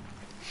Virginia.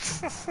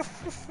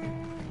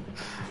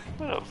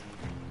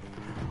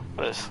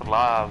 What a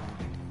slob.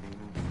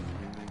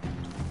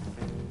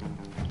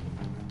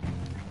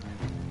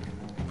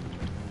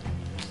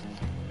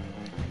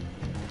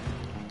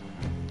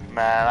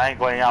 Man, I ain't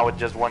going out with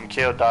just one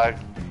kill, dog.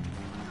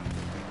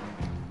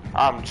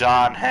 I'm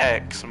John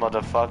Hex,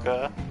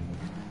 motherfucker.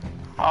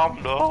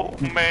 I'm the whole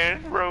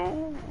man,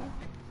 bro.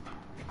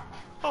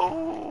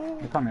 Oh.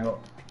 You're coming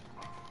up.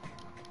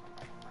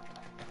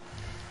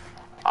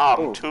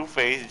 I'm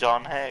Two-Face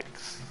John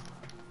Hex.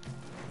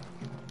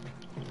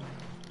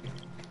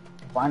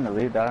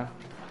 Finally, dog.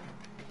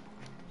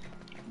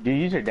 Do you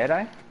use your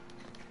Deadeye?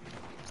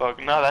 Fuck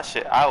no, that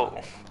shit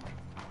out.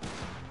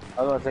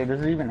 I was gonna say,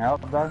 does it even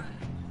help, dog?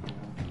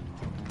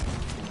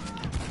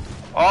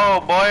 Oh,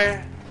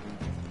 boy.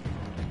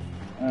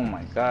 Oh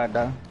my god,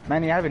 dog.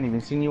 Manny, I haven't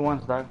even seen you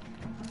once, dog.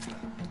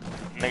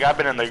 Nigga, I've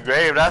been in the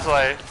grave, that's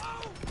why.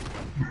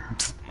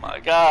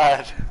 My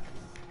god.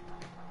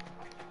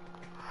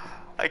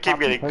 I keep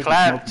getting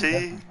clapped,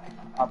 G.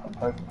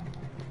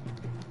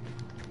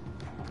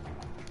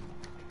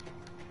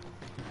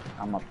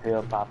 I'm a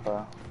pill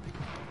popper.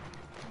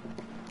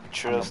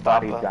 True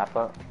Body stopper.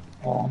 dropper.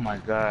 Oh my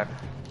god.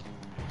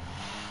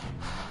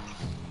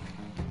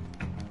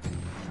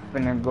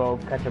 Finna go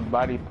catch a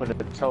body, put a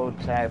toe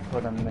tag,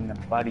 put him in the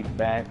body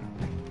bag.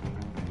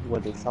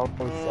 With his soul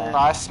tag.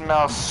 I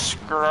smell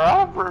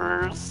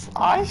scrubbers.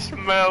 I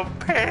smell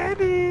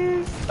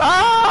panties.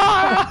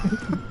 Ah!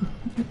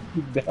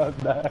 Down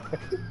there.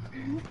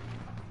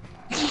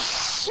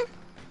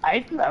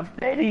 I smell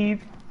panties.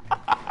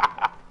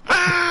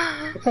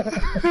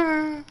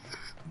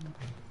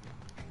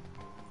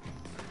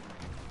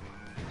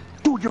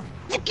 Dude, you're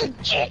fucking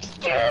shit,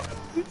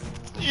 dude.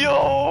 Yo.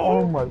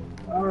 Oh my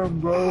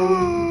god,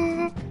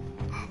 bro.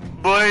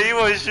 Boy, you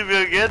wanna shoot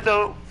me again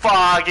though?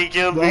 Fuck, he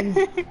killed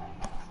me.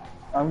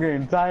 I'm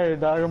getting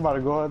tired, dog. I'm about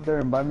to go out there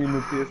and buy me a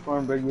new PS4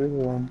 and break this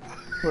one.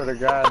 Swear to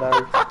God,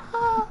 dog.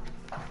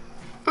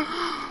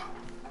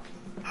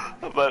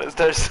 I'm about to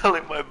start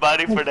selling my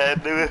body for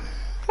that, dude.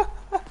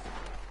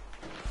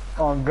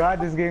 Oh God,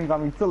 this game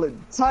got me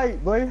feeling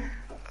tight, boy.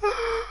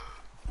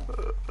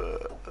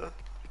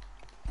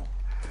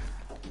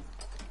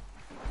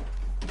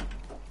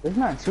 This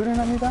man shooting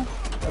at me, dog?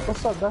 Like,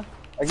 what's up, dog?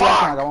 Like, yeah,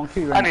 I got one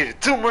kill right I now.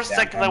 needed 2 more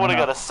seconds, I would've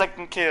got a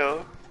second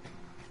kill.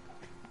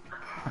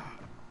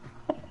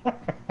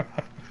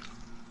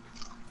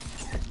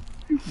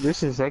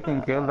 This is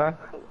second kill, dog.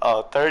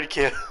 Oh, third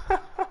kill.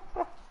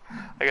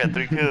 I got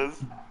 3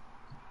 kills.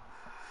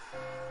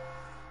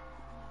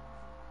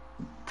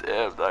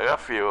 Damn, dog, I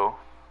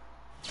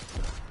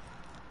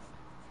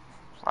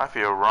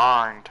feel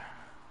wronged.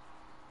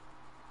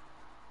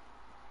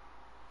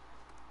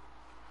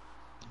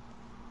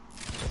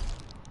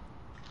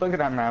 Look at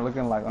that man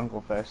looking like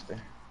Uncle Fester.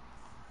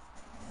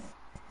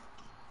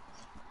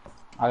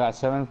 I got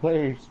 7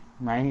 players.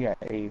 Man, he got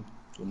 8.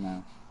 Good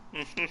man.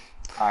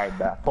 Alright,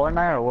 that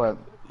Fortnite or what?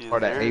 Or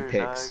that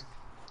Apex? Dog.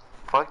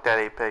 Fuck that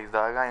Apex,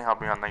 dog. I ain't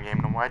helping on that game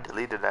no more. I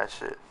deleted that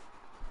shit.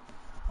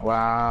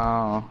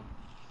 Wow.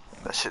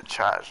 That shit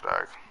trash,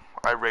 dog.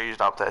 I raged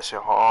off that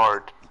shit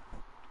hard.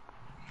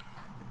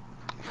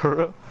 For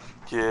real?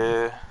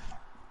 Yeah.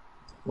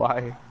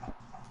 Why?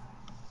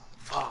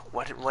 Fuck,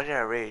 what did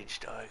I rage,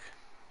 dog?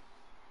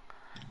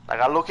 Like,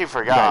 I low-key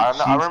forgot.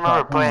 I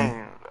remember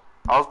playing.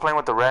 I was playing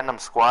with the random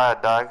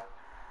squad, dog.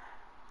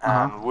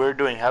 And we were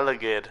doing hella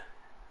good.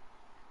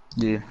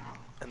 Yeah.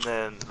 And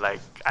then like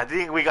I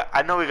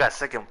know we got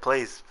second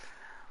place,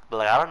 but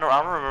like I don't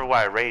remember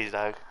why I raised,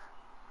 dog.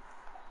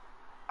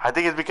 I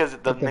think it's because the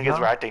What the niggas hell?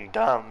 were acting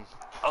dumb.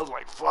 I was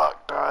like,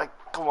 fuck, dog,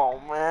 come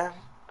on, man.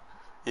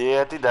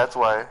 Yeah, I think that's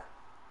why.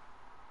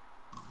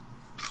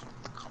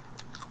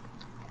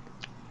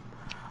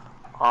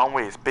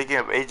 Wait, speaking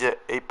of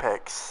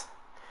Apex,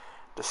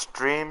 the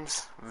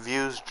streams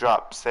views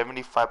dropped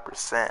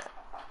 75%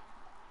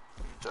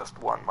 in just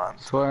 1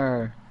 month.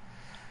 Swear.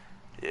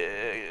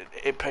 Yeah,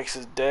 Apex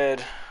is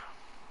dead.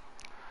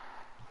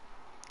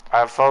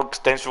 Alright, folks,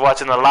 thanks for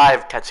watching the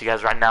live. Catch you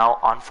guys right now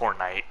on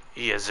Fortnite.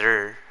 Yes,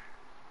 sir.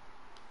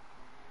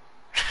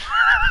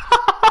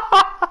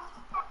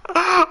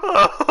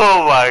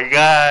 Oh my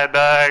god,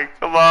 dog.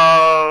 Come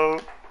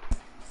on.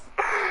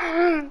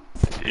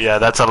 Yeah,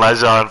 that's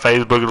Elijah on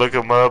Facebook. Look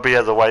him up. He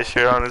has a white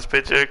shirt on his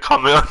picture.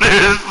 Comment under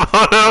his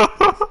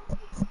photo.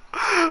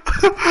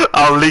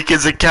 I'll link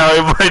his account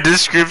in my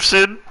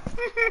description.